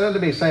Geshem said unto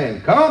me,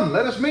 saying, come,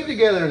 let us meet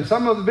together in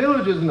some of the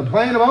villages in the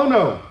plain of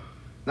Ono.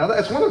 Now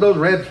that's one of those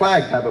red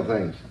flag type of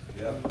things.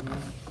 Yep.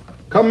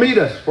 Come meet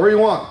us. Where you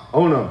want?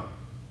 Ono.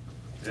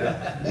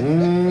 Yeah.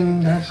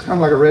 That's kind of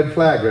like a red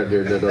flag right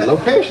there. The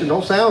location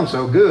don't sound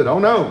so good. Oh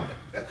no.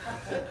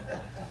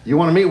 You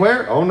want to meet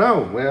where? Oh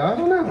no. Well, I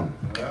don't know.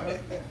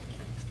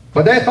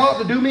 But they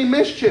thought to do me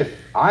mischief.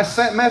 I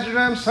sent message to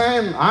them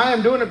saying, I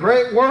am doing a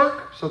great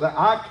work so that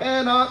I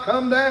cannot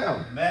come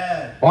down.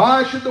 Amen.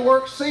 Why should the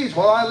work cease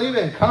while I leave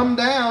it and come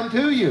down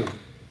to you?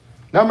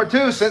 Number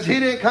 2, since he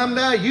didn't come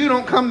down, you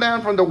don't come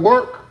down from the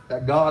work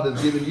that God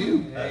has given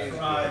you. That's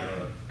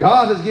right.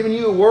 God has given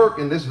you a work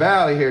in this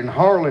valley here in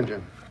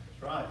Harlingen.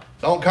 That's right.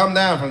 Don't come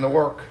down from the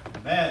work.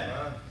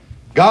 Amen.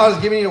 God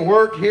has given you a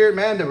work here,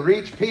 man, to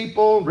reach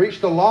people, reach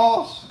the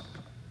lost.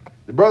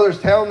 The brother's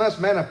telling us,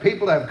 man, of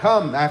people that have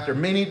come after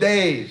many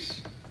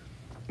days.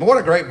 And what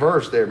a great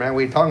verse there, man.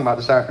 We were talking about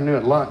this afternoon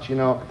at lunch, you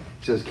know.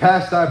 It says,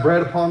 cast thy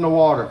bread upon the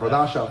water, for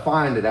thou shalt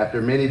find it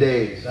after many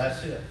days.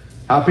 That's it.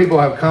 How people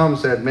have come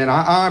and said, man,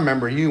 I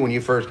remember you when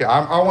you first came.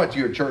 I went to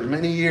your church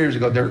many years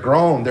ago. They're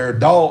grown. They're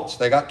adults.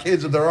 They got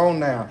kids of their own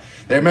now.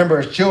 They remember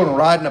as children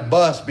riding a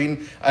bus,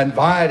 being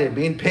invited,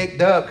 being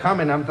picked up,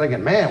 coming. I'm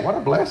thinking, man, what a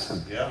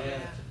blessing. Yeah.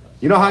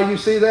 You know how you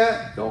see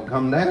that? Don't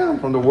come down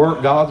from the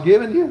work God's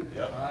given you.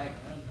 Yep.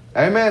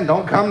 Amen.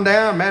 Don't come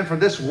down, man, from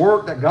this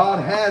work that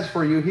God has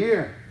for you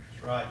here.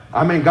 That's right.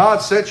 I mean, God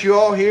set you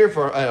all here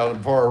for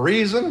a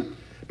reason.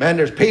 Man,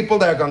 there's people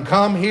that are going to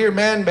come here,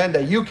 man,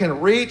 that you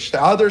can reach,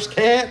 that others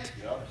can't.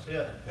 Yep. That's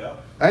it.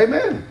 Yep.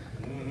 Amen.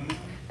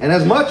 And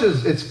as much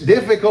as it's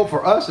difficult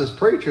for us as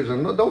preachers,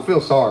 and don't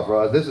feel sorry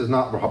for us, this is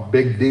not a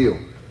big deal.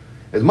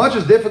 As much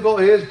as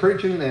difficult it is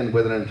preaching and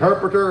with an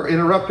interpreter,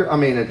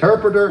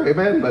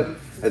 amen, but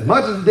as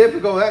much as it's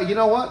difficult, that, you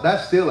know what?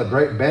 That's still a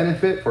great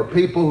benefit for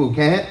people who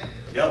can't.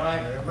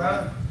 Yep.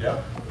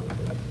 Yep.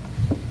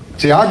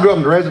 See, I grew up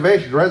in the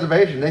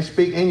reservation, they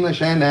speak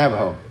English and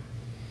Navajo.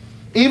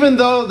 Even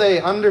though they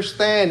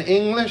understand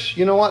English,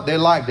 you know what? They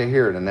like to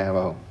hear it in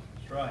Navajo.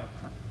 That's right.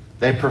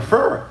 They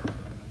prefer it.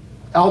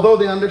 Although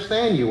they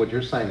understand what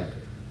you're saying.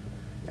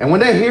 And when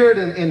they hear it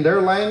in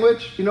their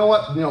language, you know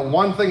what? You know,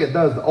 one thing it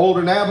does, the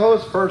older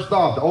Navajos, first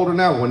off, the older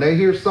Navajos, when they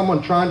hear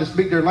someone trying to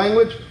speak their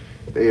language,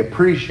 they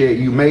appreciate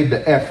you made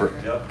the effort.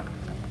 Yep.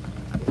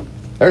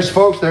 There's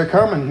folks that are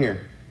coming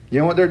here. You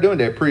know what they're doing?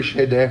 They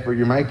appreciate the effort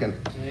you're making.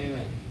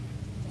 Amen.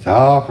 So,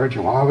 oh,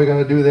 preacher, why are we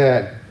going to do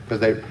that?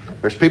 Because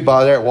there's people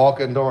out there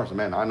walking the doors.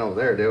 Man, I know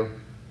they'll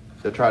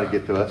try to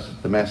get to us,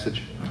 the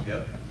message.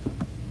 Yep.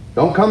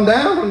 Don't come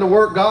down from the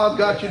work God's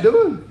got you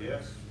doing.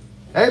 Yes.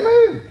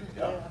 Amen.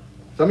 Yep.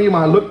 Some of you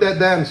might look at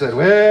that and say,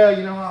 well,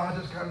 you know, I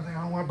just kind of think,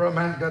 I don't want Brother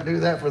Matt's got to do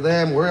that for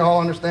them. We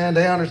all understand.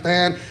 They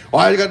understand.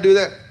 Why you got to do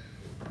that?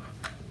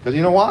 Because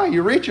you know why?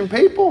 You're reaching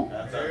people.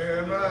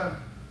 Amen.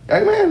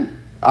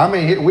 Amen. I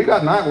mean, we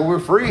got night where we're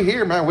free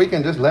here, man. We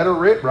can just let her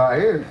rip right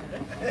here.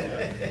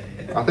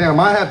 I think I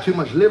might have too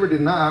much liberty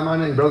tonight. I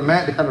might need Brother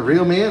Matt to kind of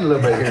reel me in a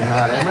little bit here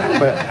tonight. Amen.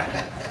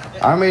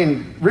 But, I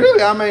mean,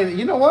 really,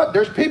 you know what?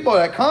 There's people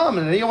that come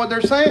and you know what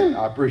they're saying?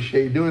 I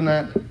appreciate you doing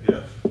that.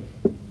 Yes.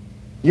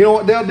 You know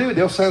what they'll do?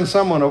 They'll send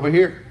someone over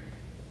here.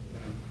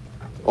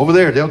 Over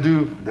there, they'll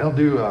do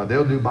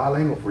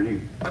bilingual for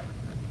you.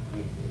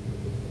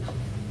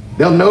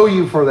 They'll know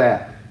you for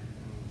that.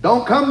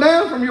 Don't come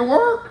down from your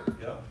work.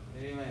 Yep.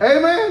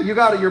 Amen.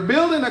 You're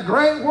building a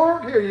great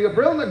work here. You're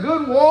building a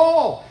good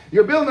wall.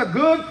 You're building a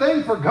good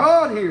thing for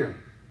God here.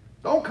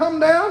 Don't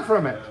come down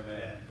from it.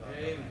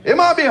 Amen. It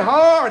might be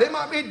hard. It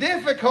might be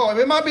difficult.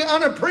 It might be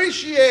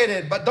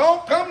unappreciated. But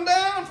don't come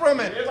down from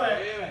it.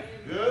 Amen.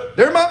 Good.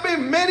 There might be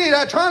many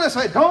that are trying to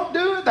say, don't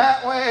do it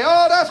that way.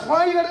 Oh, that's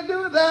why you got to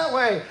do it that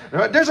way.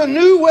 There's a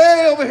new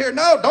way over here.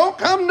 No, don't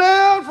come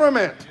down from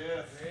it.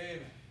 Yes.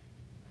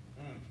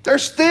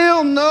 There's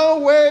still no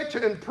way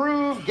to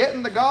improve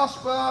getting the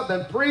gospel out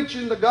than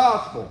preaching the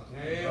gospel.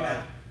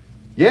 Amen.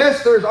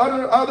 Yes, there's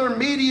other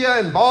media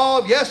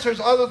involved. Yes, there's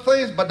other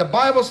things. But the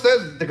Bible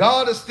says that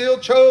God has still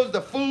chose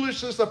the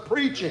foolishness of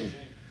preaching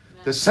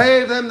to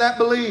save them that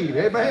believe.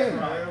 Amen.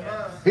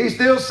 He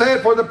still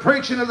said, for the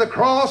preaching of the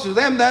cross is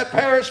them that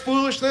perish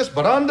foolishness,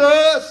 but unto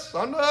us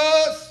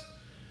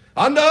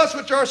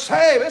which are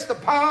saved. It's the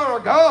power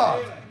of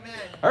God.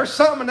 There's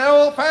something in that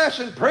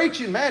old-fashioned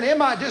preaching, man. It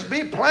might just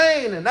be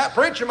plain, and that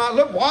preacher might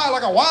look wild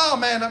like a wild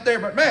man up there,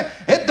 but man,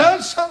 it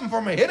does something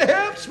for me. It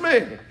helps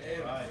me.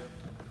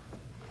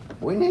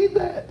 We need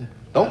that.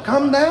 Don't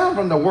come down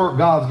from the work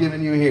God's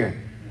given you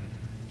here.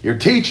 Your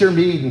teacher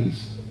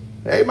meetings.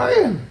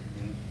 Amen.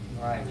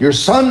 Your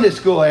Sunday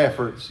school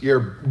efforts.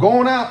 You're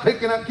going out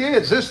picking up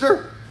kids,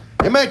 sister.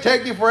 It may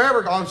take you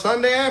forever on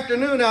Sunday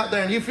afternoon out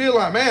there, and you feel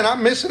like, man,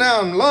 I'm missing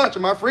out on lunch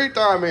and my free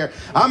time here.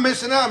 I'm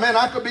missing out, man.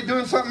 I could be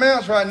doing something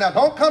else right now.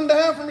 Don't come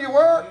down from your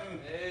work.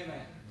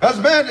 Because,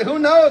 man, who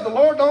knows? The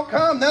Lord don't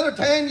come another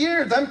 10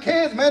 years. Them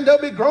kids, man,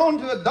 they'll be grown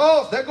to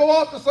adults. They'll go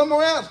off to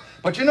somewhere else.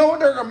 But you know what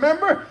they'll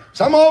remember?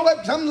 Some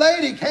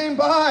lady came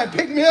by and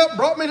picked me up,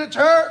 brought me to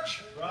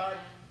church. Right.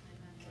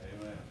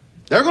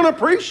 They're going to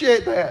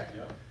appreciate that.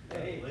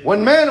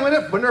 When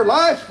their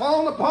life's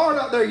falling apart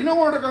out there, you know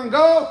where they're going to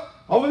go?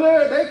 Over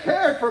there, they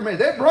cared for me.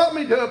 They brought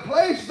me to a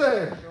place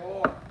there.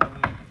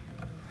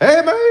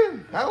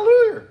 Amen.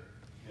 Hallelujah.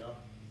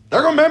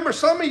 They're going to remember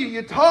some of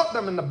you taught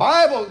them in the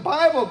Bible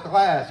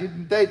class.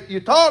 You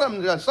taught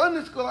them the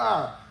Sunday school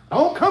hour.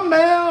 Don't come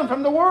down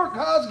from the work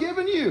God's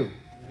given you.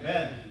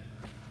 Amen.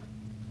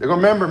 They're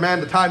going to remember,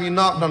 man, the time you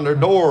knocked on their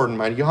door and,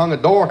 man, you hung a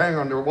door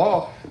hanger on their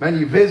wall. Man,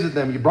 you visited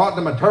them. You brought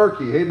them a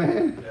turkey.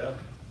 Amen. Yeah.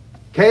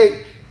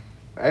 Cake.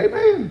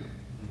 Amen.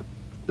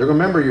 They're going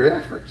to remember your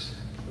efforts.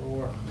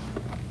 Sure.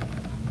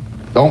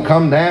 Don't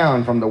come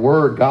down from the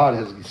word God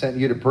has sent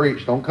you to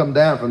preach. Don't come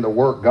down from the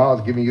work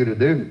God's giving you to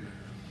do.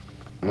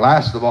 And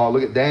last of all,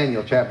 look at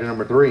Daniel chapter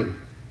number 3.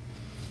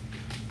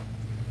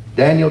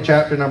 Daniel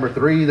chapter number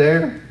 3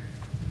 there.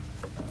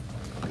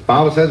 The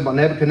Bible says about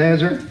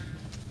Nebuchadnezzar. It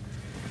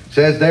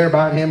says there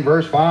about him,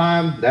 verse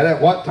 5, that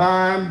at what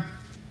time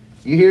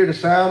you hear the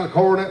sound of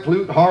cornet,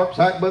 flute, harp,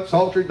 sackbut,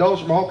 psaltery,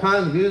 dulcimer, all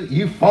kinds of music,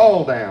 you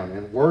fall down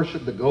and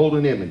worship the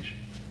golden image.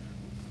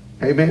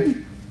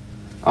 Amen.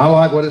 I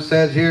like what it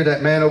says here,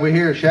 that man over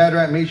here,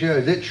 Shadrach, Meshach,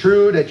 is it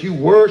true that you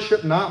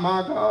worship not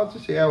my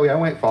gods? See,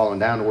 I ain't falling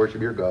down to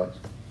worship your gods.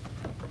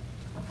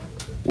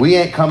 We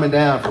ain't coming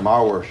down from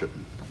our worship.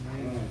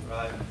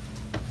 Right.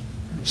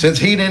 Since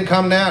he didn't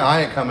come down,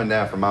 I ain't coming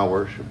down from my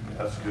worship.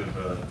 That's good,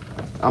 brother.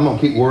 I'm going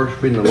to keep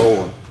worshiping the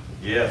Lord.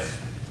 Yes.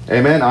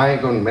 Amen. I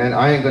ain't going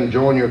to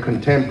join your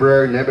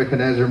contemporary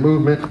Nebuchadnezzar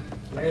movement.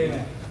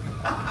 Amen.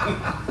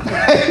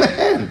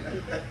 Amen.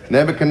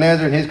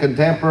 Nebuchadnezzar and his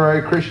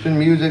contemporary Christian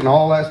music and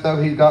all that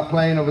stuff he's got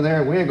playing over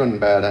there, we ain't going to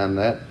bow down to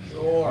that.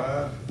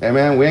 Sure.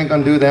 Amen. We ain't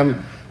going to do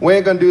them. We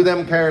ain't going to do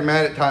them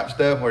charismatic type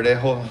stuff where they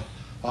hold,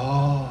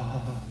 oh.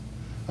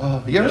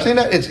 You ever seen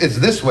that? It's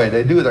this way.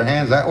 They do their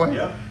hands that way.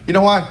 Yeah. You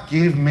know why?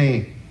 Give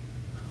me.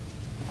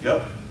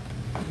 Yep.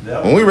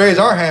 Yep. When we raise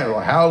our hand, well,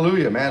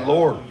 hallelujah, man,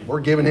 Lord,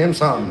 we're giving him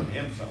something.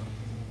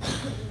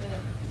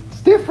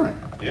 It's different.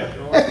 Yeah.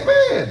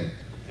 Amen.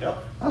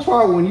 Yep. That's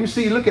why when you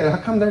see, look at it, how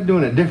come they're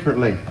doing it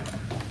differently?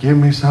 Give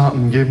me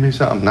something, give me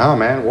something. No,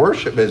 man,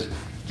 worship is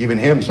giving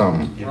him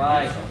something.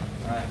 Right.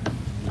 Right.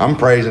 I'm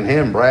praising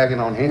him, bragging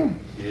on him.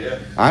 Yeah.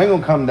 I ain't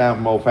going to come down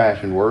from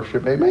old-fashioned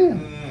worship,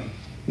 amen.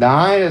 Now,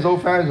 I ain't as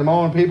old-fashioned as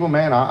most people,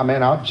 man.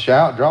 I'll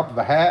shout, drop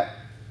the hat.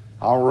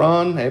 I'll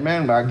run,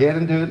 amen. When I get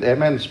into it,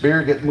 amen, the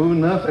spirit gets moving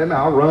enough, amen,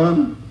 I'll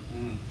run.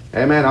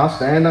 Amen, I'll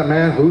stand up,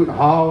 man, hoot and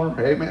holler,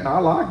 amen. I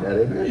like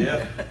that, amen.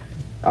 Yeah.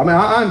 I mean,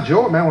 I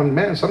enjoy it, man, when,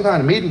 man,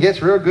 sometimes the meeting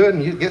gets real good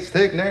and you get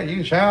thick in there and you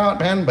can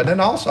shout, man. But then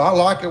also, I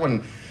like it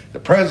when the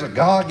presence of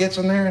God gets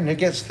in there and it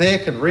gets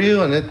thick and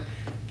real and it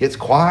gets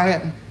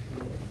quiet.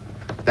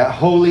 That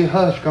holy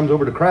hush comes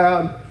over the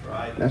crowd.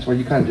 Right. That's where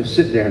you kind of just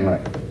sit there and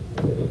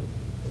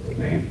like,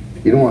 man,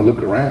 you don't want to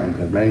look around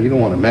because, man, you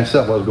don't want to mess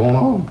up what's going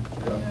on.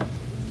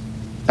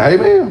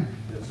 Amen.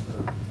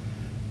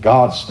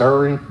 God's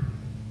stirring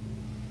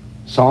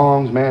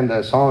songs, man,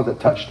 the songs that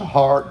touch the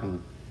heart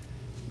and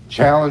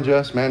challenge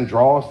us, man,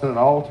 draw us to an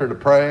altar to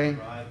pray.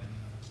 Right.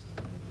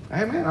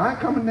 Amen. I ain't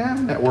coming down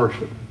in that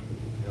worship.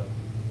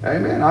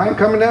 Amen. I ain't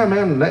coming down,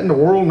 man, letting the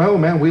world know,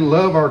 man, we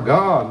love our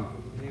God.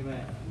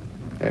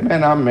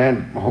 Amen.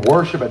 Amen. Man,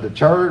 worship at the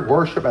church,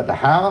 worship at the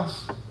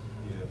house.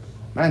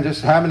 Man,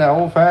 just having that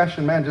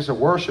old-fashioned, man, just a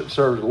worship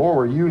service, Lord,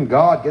 where you and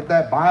God get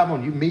that Bible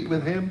and you meet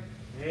with Him.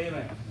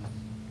 Amen.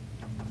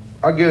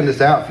 I've given this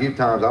out a few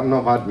times. I don't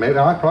know if maybe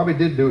I probably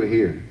did do it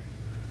here.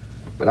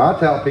 But I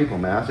tell people,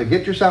 man, I said,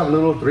 get yourself a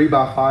little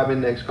 3x5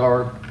 index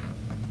card.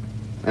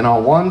 And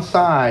on one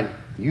side,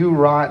 you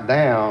write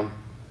down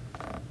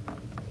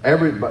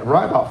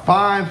write about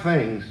 5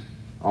 things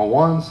on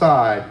one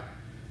side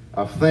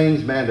of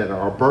things, man, that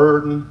are a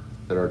burden,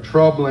 that are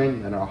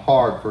troubling, and are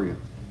hard for you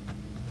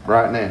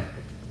right now.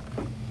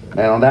 And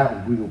on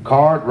that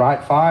card,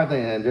 write 5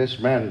 things, and just,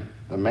 man,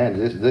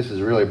 this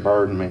is really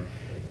burdening me.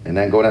 And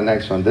then go to the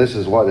next one. This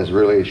is what is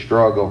really a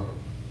struggle.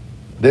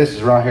 This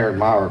is right here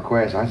my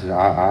request. I said,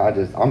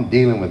 I'm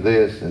dealing with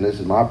this, and this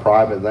is my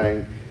private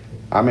thing.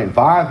 I mean,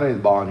 5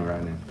 things bothering you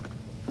right now.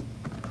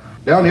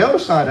 Then on the other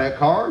side of that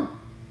card,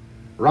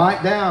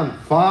 write down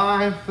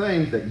 5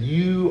 things that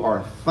you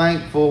are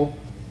thankful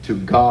to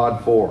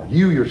God for.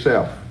 You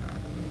yourself.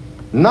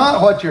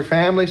 Not what your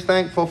family's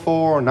thankful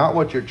for, not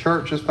what your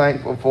church is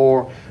thankful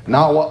for,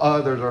 not what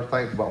others are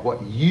thankful for,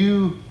 what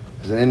you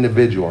as an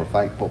individual are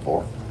thankful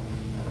for.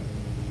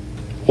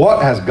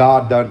 What has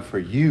God done for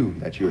you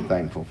that you're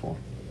thankful for?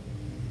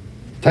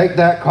 Take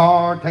that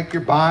card, take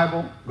your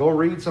Bible, go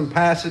read some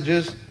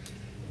passages,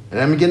 and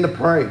then begin to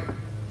pray.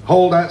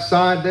 Hold that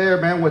side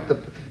there, man, with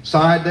the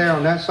side there,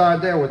 on that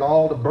side there with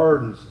all the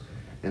burdens,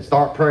 and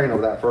start praying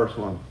over that first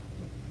one.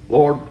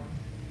 Lord,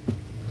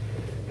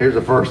 here's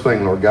the first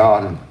thing, Lord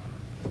God,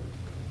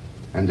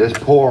 and just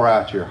pour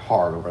out your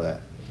heart over that.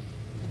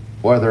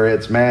 Whether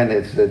it's, man,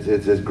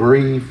 it's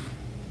grief,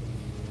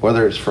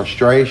 whether it's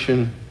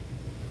frustration,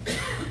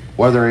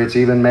 whether it's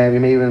even maybe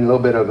even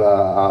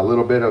a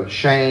little bit of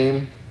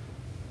shame,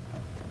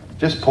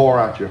 just pour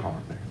out your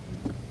heart there.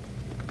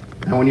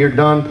 And when you're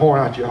done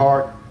pouring out your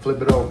heart,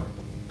 flip it over.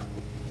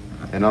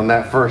 And on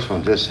that first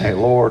one, just say,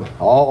 Lord,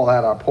 all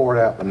that I poured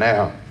out, but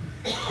now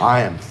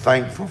I am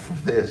thankful for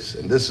this,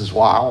 and this is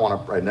why I want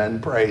to pray. And then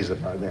praise it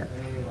right there.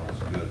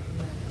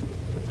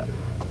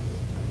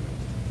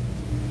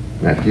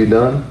 And after you're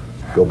done,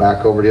 go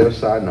back over the other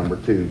side, number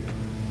 2,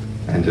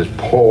 and just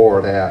pour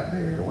it out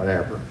there,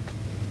 whatever.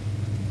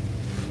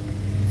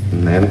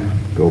 And then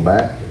go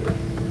back.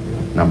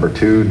 Number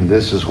 2, and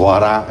this is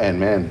what and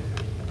man,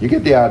 you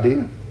get the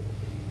idea.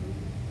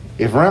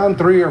 If round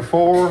 3 or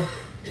 4,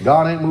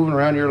 God ain't moving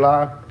around your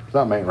life,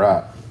 something ain't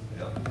right.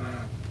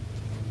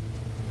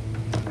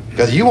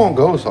 Because you won't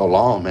go so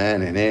long,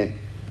 man, and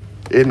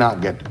it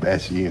not get the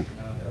best of you.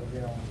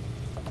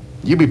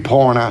 You be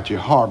pouring out your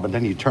heart, but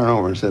then you turn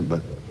over and say,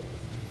 but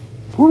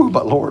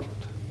Lord,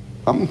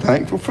 I'm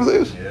thankful for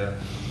this. Yeah.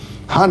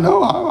 I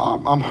know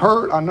I'm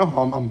hurt. I know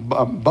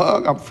I'm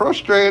bugged. I'm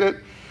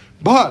frustrated.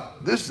 But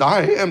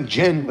I am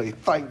genuinely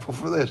thankful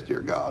for this,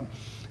 dear God.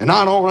 And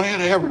I don't want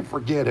to ever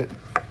forget it.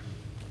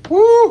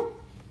 Woo!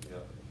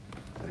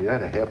 Yeah.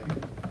 That'll help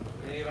you.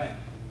 Amen.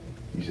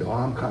 You say,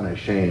 I'm kind of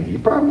ashamed. You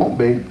probably won't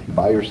be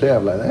by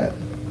yourself like that.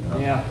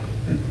 Yeah.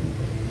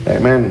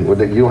 Amen.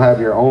 You'll have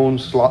your own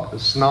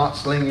snot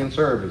slinging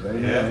service.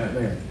 Amen. Yeah. Right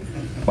there.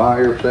 By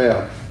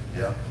yourself.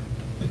 Yeah.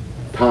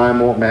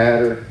 Time won't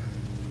matter.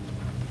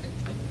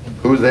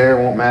 Who's there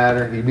won't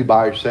matter. You be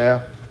by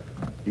yourself.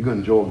 You're going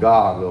to enjoy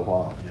God a little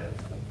while. Yeah.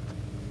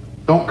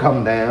 Don't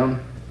come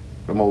down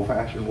from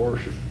old-fashioned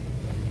worship.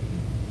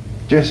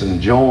 Just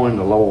enjoying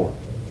the Lord.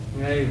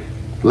 Amen.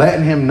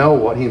 Letting him know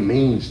what he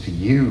means to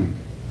you.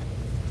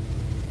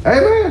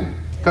 Amen.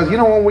 Because you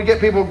know when we get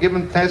people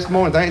giving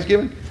testimony and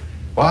Thanksgiving,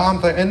 well,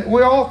 I'm thinking, and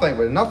we all think,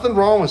 but nothing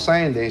wrong with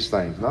saying these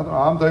things. Nothing.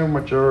 I'm thankful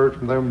for my church,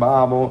 I'm thankful for the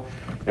Bible,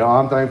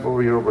 I'm thankful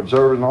for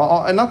service and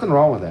all, and nothing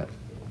wrong with that.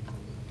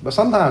 But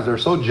sometimes they're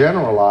so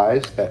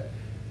generalized that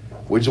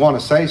we just want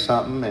to say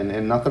something,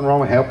 and nothing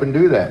wrong with helping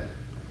do that.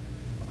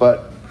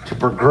 But to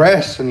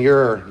progress in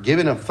your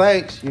giving of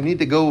thanks, you need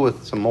to go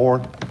with some more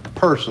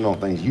personal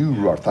things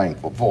you are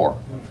thankful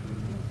for.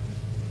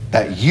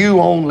 That you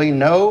only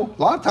know.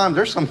 A lot of times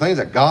there's some things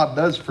that God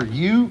does for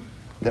you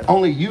that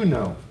only you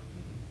know.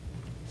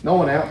 No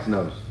one else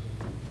knows.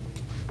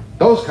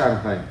 Those kind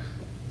of things.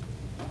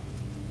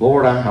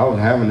 Lord, I was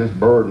having this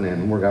burden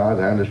and Lord God, I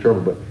was having this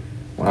trouble, but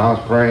when I was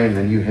praying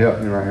and you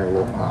helped me right here,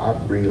 Lord, I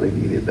really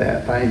needed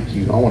that. Thank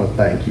you. I want to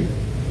thank you.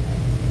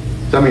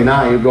 Some of you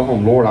now, you go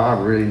home, Lord, I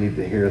really need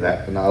to hear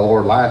that tonight.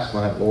 Lord, last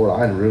night, Lord,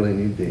 I really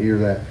need to hear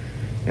that.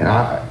 And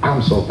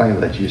I'm so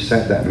thankful that you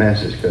sent that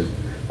message because,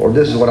 Lord,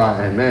 this is what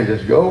and man,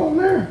 just go on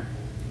there.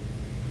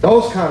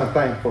 Those kind of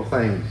thankful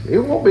things. It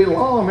won't be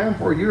long, man,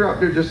 before you're out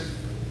there just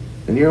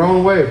in your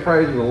own way of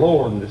praising the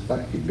Lord and just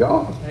thank you,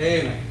 God.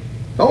 Amen.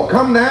 Don't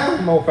come down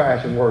from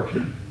old-fashioned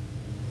worship.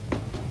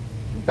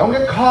 Don't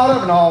get caught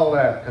up in all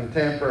that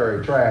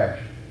contemporary trash.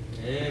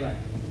 Amen.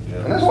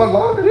 And that's what a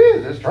lot of it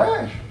is. It's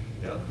trash.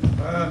 Yep.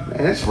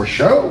 And it's for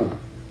show.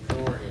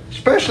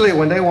 Especially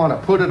when they want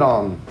to put it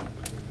on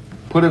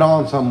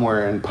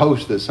somewhere and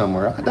post it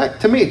somewhere.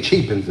 That, to me, it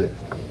cheapens it.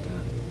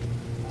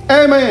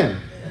 Amen.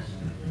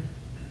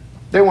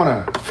 They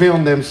want to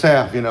film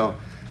themselves,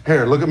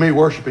 Here, look at me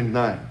worshiping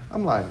tonight.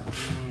 I'm like,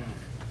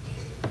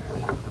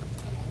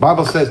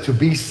 Bible says to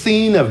be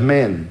seen of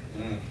men,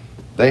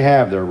 they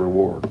have their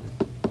reward.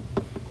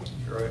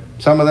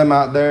 Some of them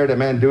out there,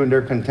 doing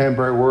their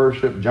contemporary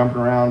worship, jumping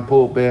around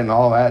pulpit and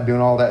all that,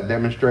 doing all that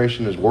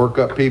demonstration as work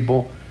up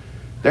people.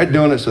 They're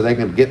doing it so they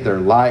can get their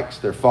likes,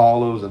 their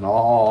follows, and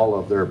all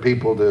of their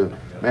people to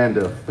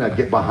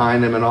get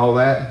behind them and all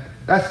that.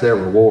 That's their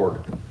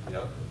reward.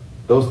 Yep.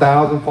 Those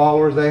 1,000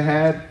 followers they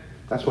had,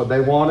 that's what they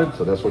wanted,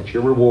 so that's what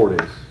your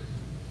reward is.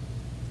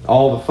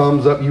 All the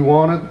thumbs up you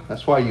wanted,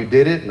 that's why you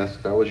did it, and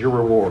that was your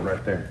reward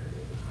right there.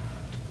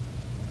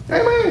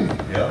 Amen.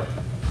 Yep.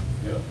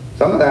 Yep.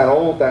 Some of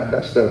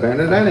that stuff, man,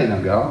 that ain't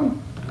of God.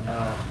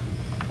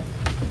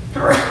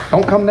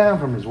 Don't come down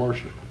from his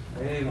worship.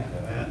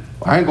 Amen.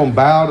 I ain't going to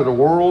bow to the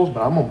world,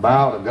 but I'm going to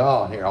bow to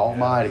God here,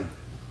 Almighty.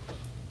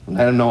 And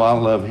let him know I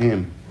love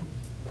him.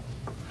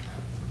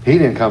 He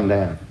didn't come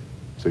down,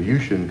 so you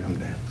shouldn't come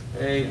down.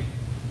 Amen.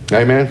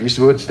 Amen. If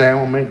you would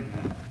stand with me.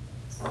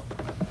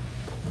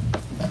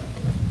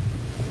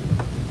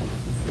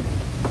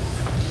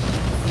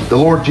 The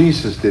Lord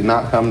Jesus did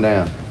not come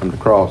down from the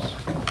cross.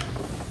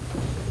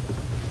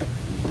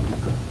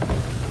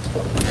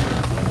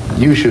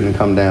 You shouldn't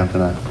come down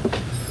tonight.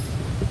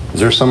 Is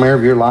there some area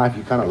of your life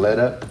you kind of let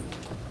up?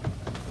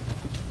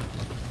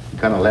 You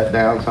kind of let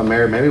down some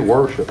area? Maybe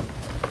worship.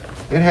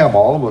 It'd help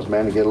all of us,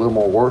 man, to get a little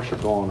more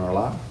worship going in our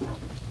life.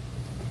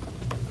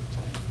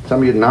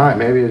 Some of you tonight,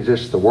 maybe it's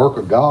just the work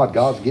of God.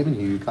 God's giving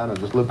you. You're kind of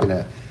just looking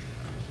at,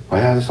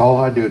 well, that's all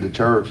I do at the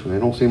church, and it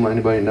don't seem like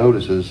anybody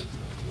notices.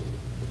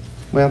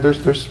 Well,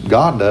 there's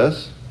God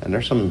does, and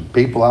there's some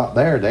people out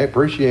there, they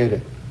appreciate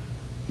it.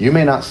 You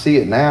may not see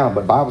it now,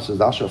 but the Bible says,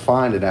 thou shalt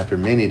find it after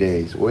many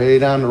days, way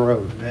down the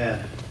road.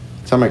 Amen.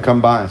 Somebody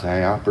come by and say,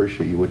 hey, I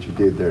appreciate you what you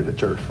did there at the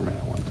church for me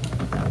that one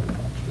time.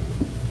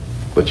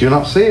 But you'll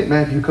not see it,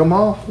 man, if you come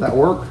off that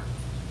work.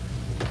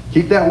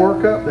 Keep that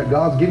work up that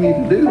God's giving you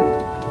to do.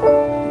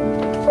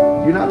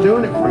 You're not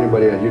doing it for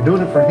anybody else. You're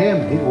doing it for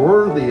him. He's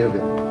worthy of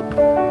it.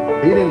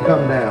 He didn't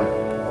come down.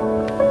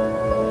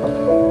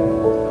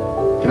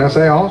 Can I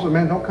say also,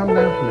 man, don't come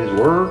down from his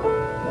word.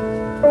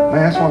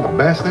 Man, that's one of the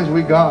best things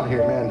we got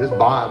here, man, this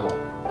Bible.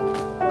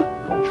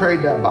 Don't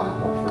trade that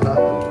Bible for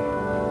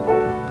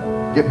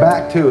nothing. Get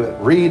back to it.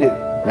 Read it.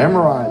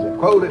 Memorize it.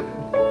 Quote it.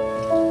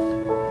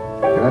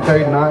 Can I tell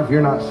you tonight, if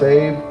you're not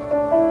saved,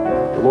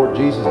 the Lord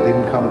Jesus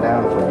didn't come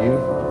down for you.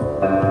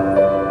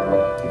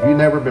 If you've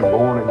never been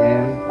born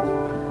again,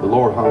 the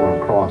Lord hung on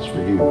the cross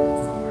for you.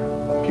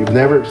 If you've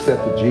never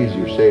accepted Jesus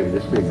your Savior,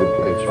 this would be a good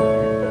place for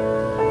you.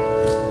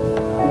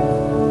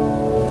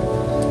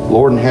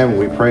 Lord in heaven,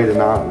 we pray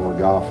tonight, Lord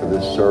God, for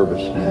this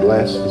service.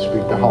 Bless and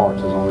speak to hearts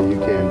as only you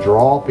can.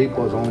 Draw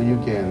people as only you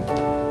can.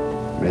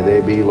 May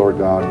they be, Lord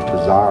God,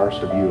 desirous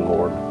of you,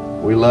 Lord.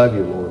 We love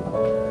you,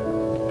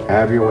 Lord.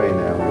 Have your way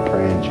now. We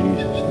pray in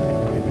Jesus'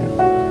 name. Amen.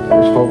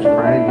 There's folks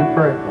praying. You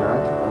pray,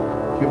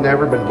 right? If you've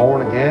never been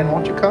born again,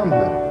 won't you come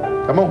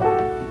then? Come on.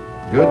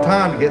 Good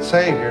time to get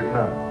saved here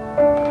tonight.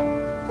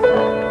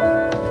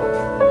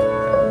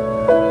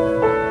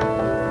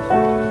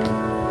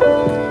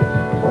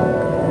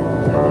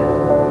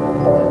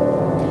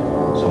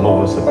 Some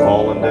of us have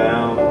fallen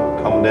down,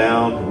 come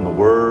down from the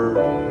Word.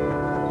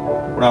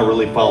 We're not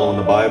really following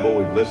the Bible.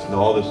 We've listened to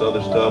all this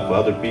other stuff,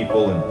 other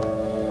people, and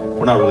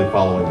we're not really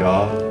following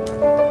God.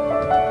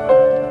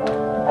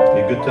 It'd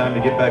be a good time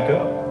to get back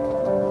up.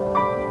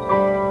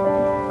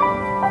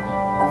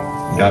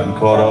 gotten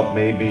caught up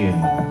maybe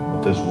in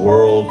what this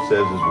world says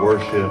is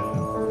worship,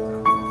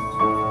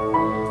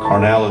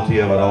 carnality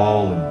of it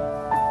all,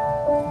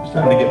 and it's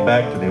time to get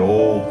back to the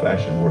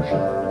old-fashioned worship.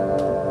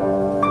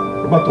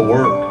 What about the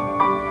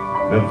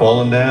work? Been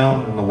falling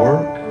down in the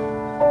work?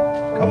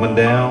 Coming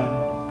down?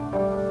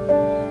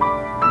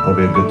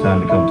 Probably a good time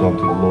to come talk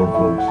to the Lord,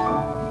 folks.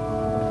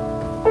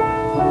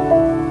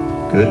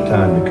 Good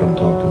time to come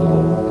talk to the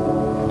Lord.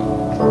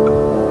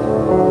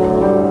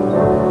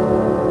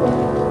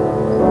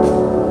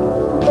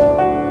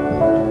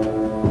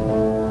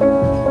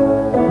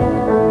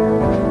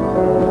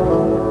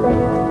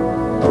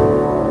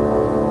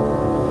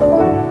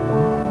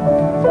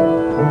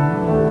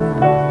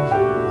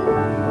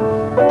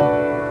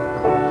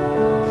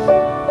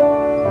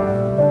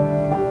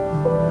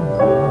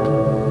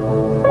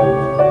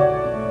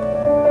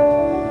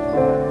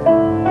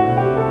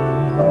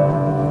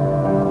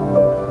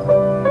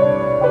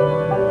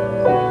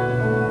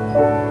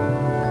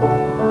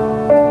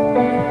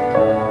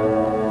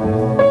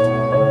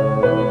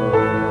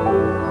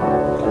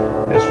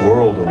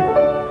 World will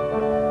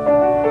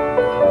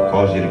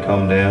cause you to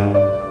come down.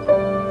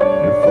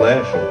 Your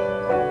flesh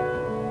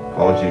will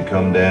cause you to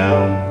come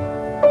down.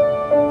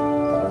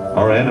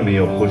 Our enemy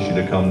will push you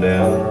to come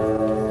down.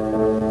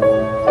 You're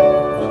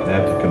going to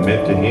have to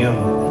commit to Him,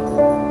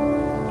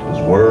 to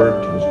His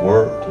Word, to His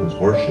work, to His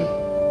worship.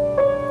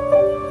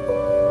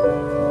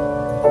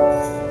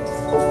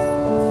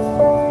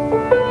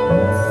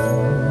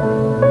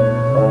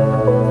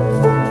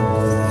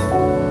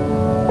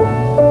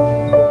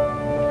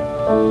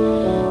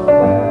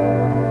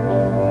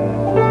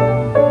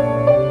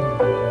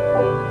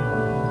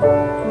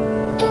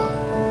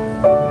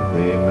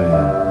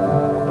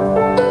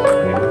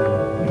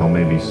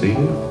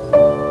 Seated.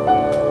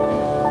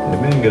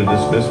 Amen. Going to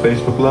dismiss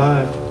Facebook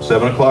Live.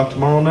 7 o'clock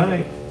tomorrow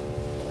night.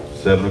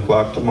 7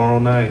 o'clock tomorrow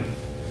night.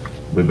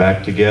 We'll be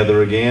back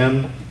together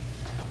again,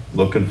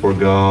 looking for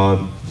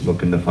God,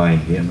 looking to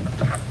find Him.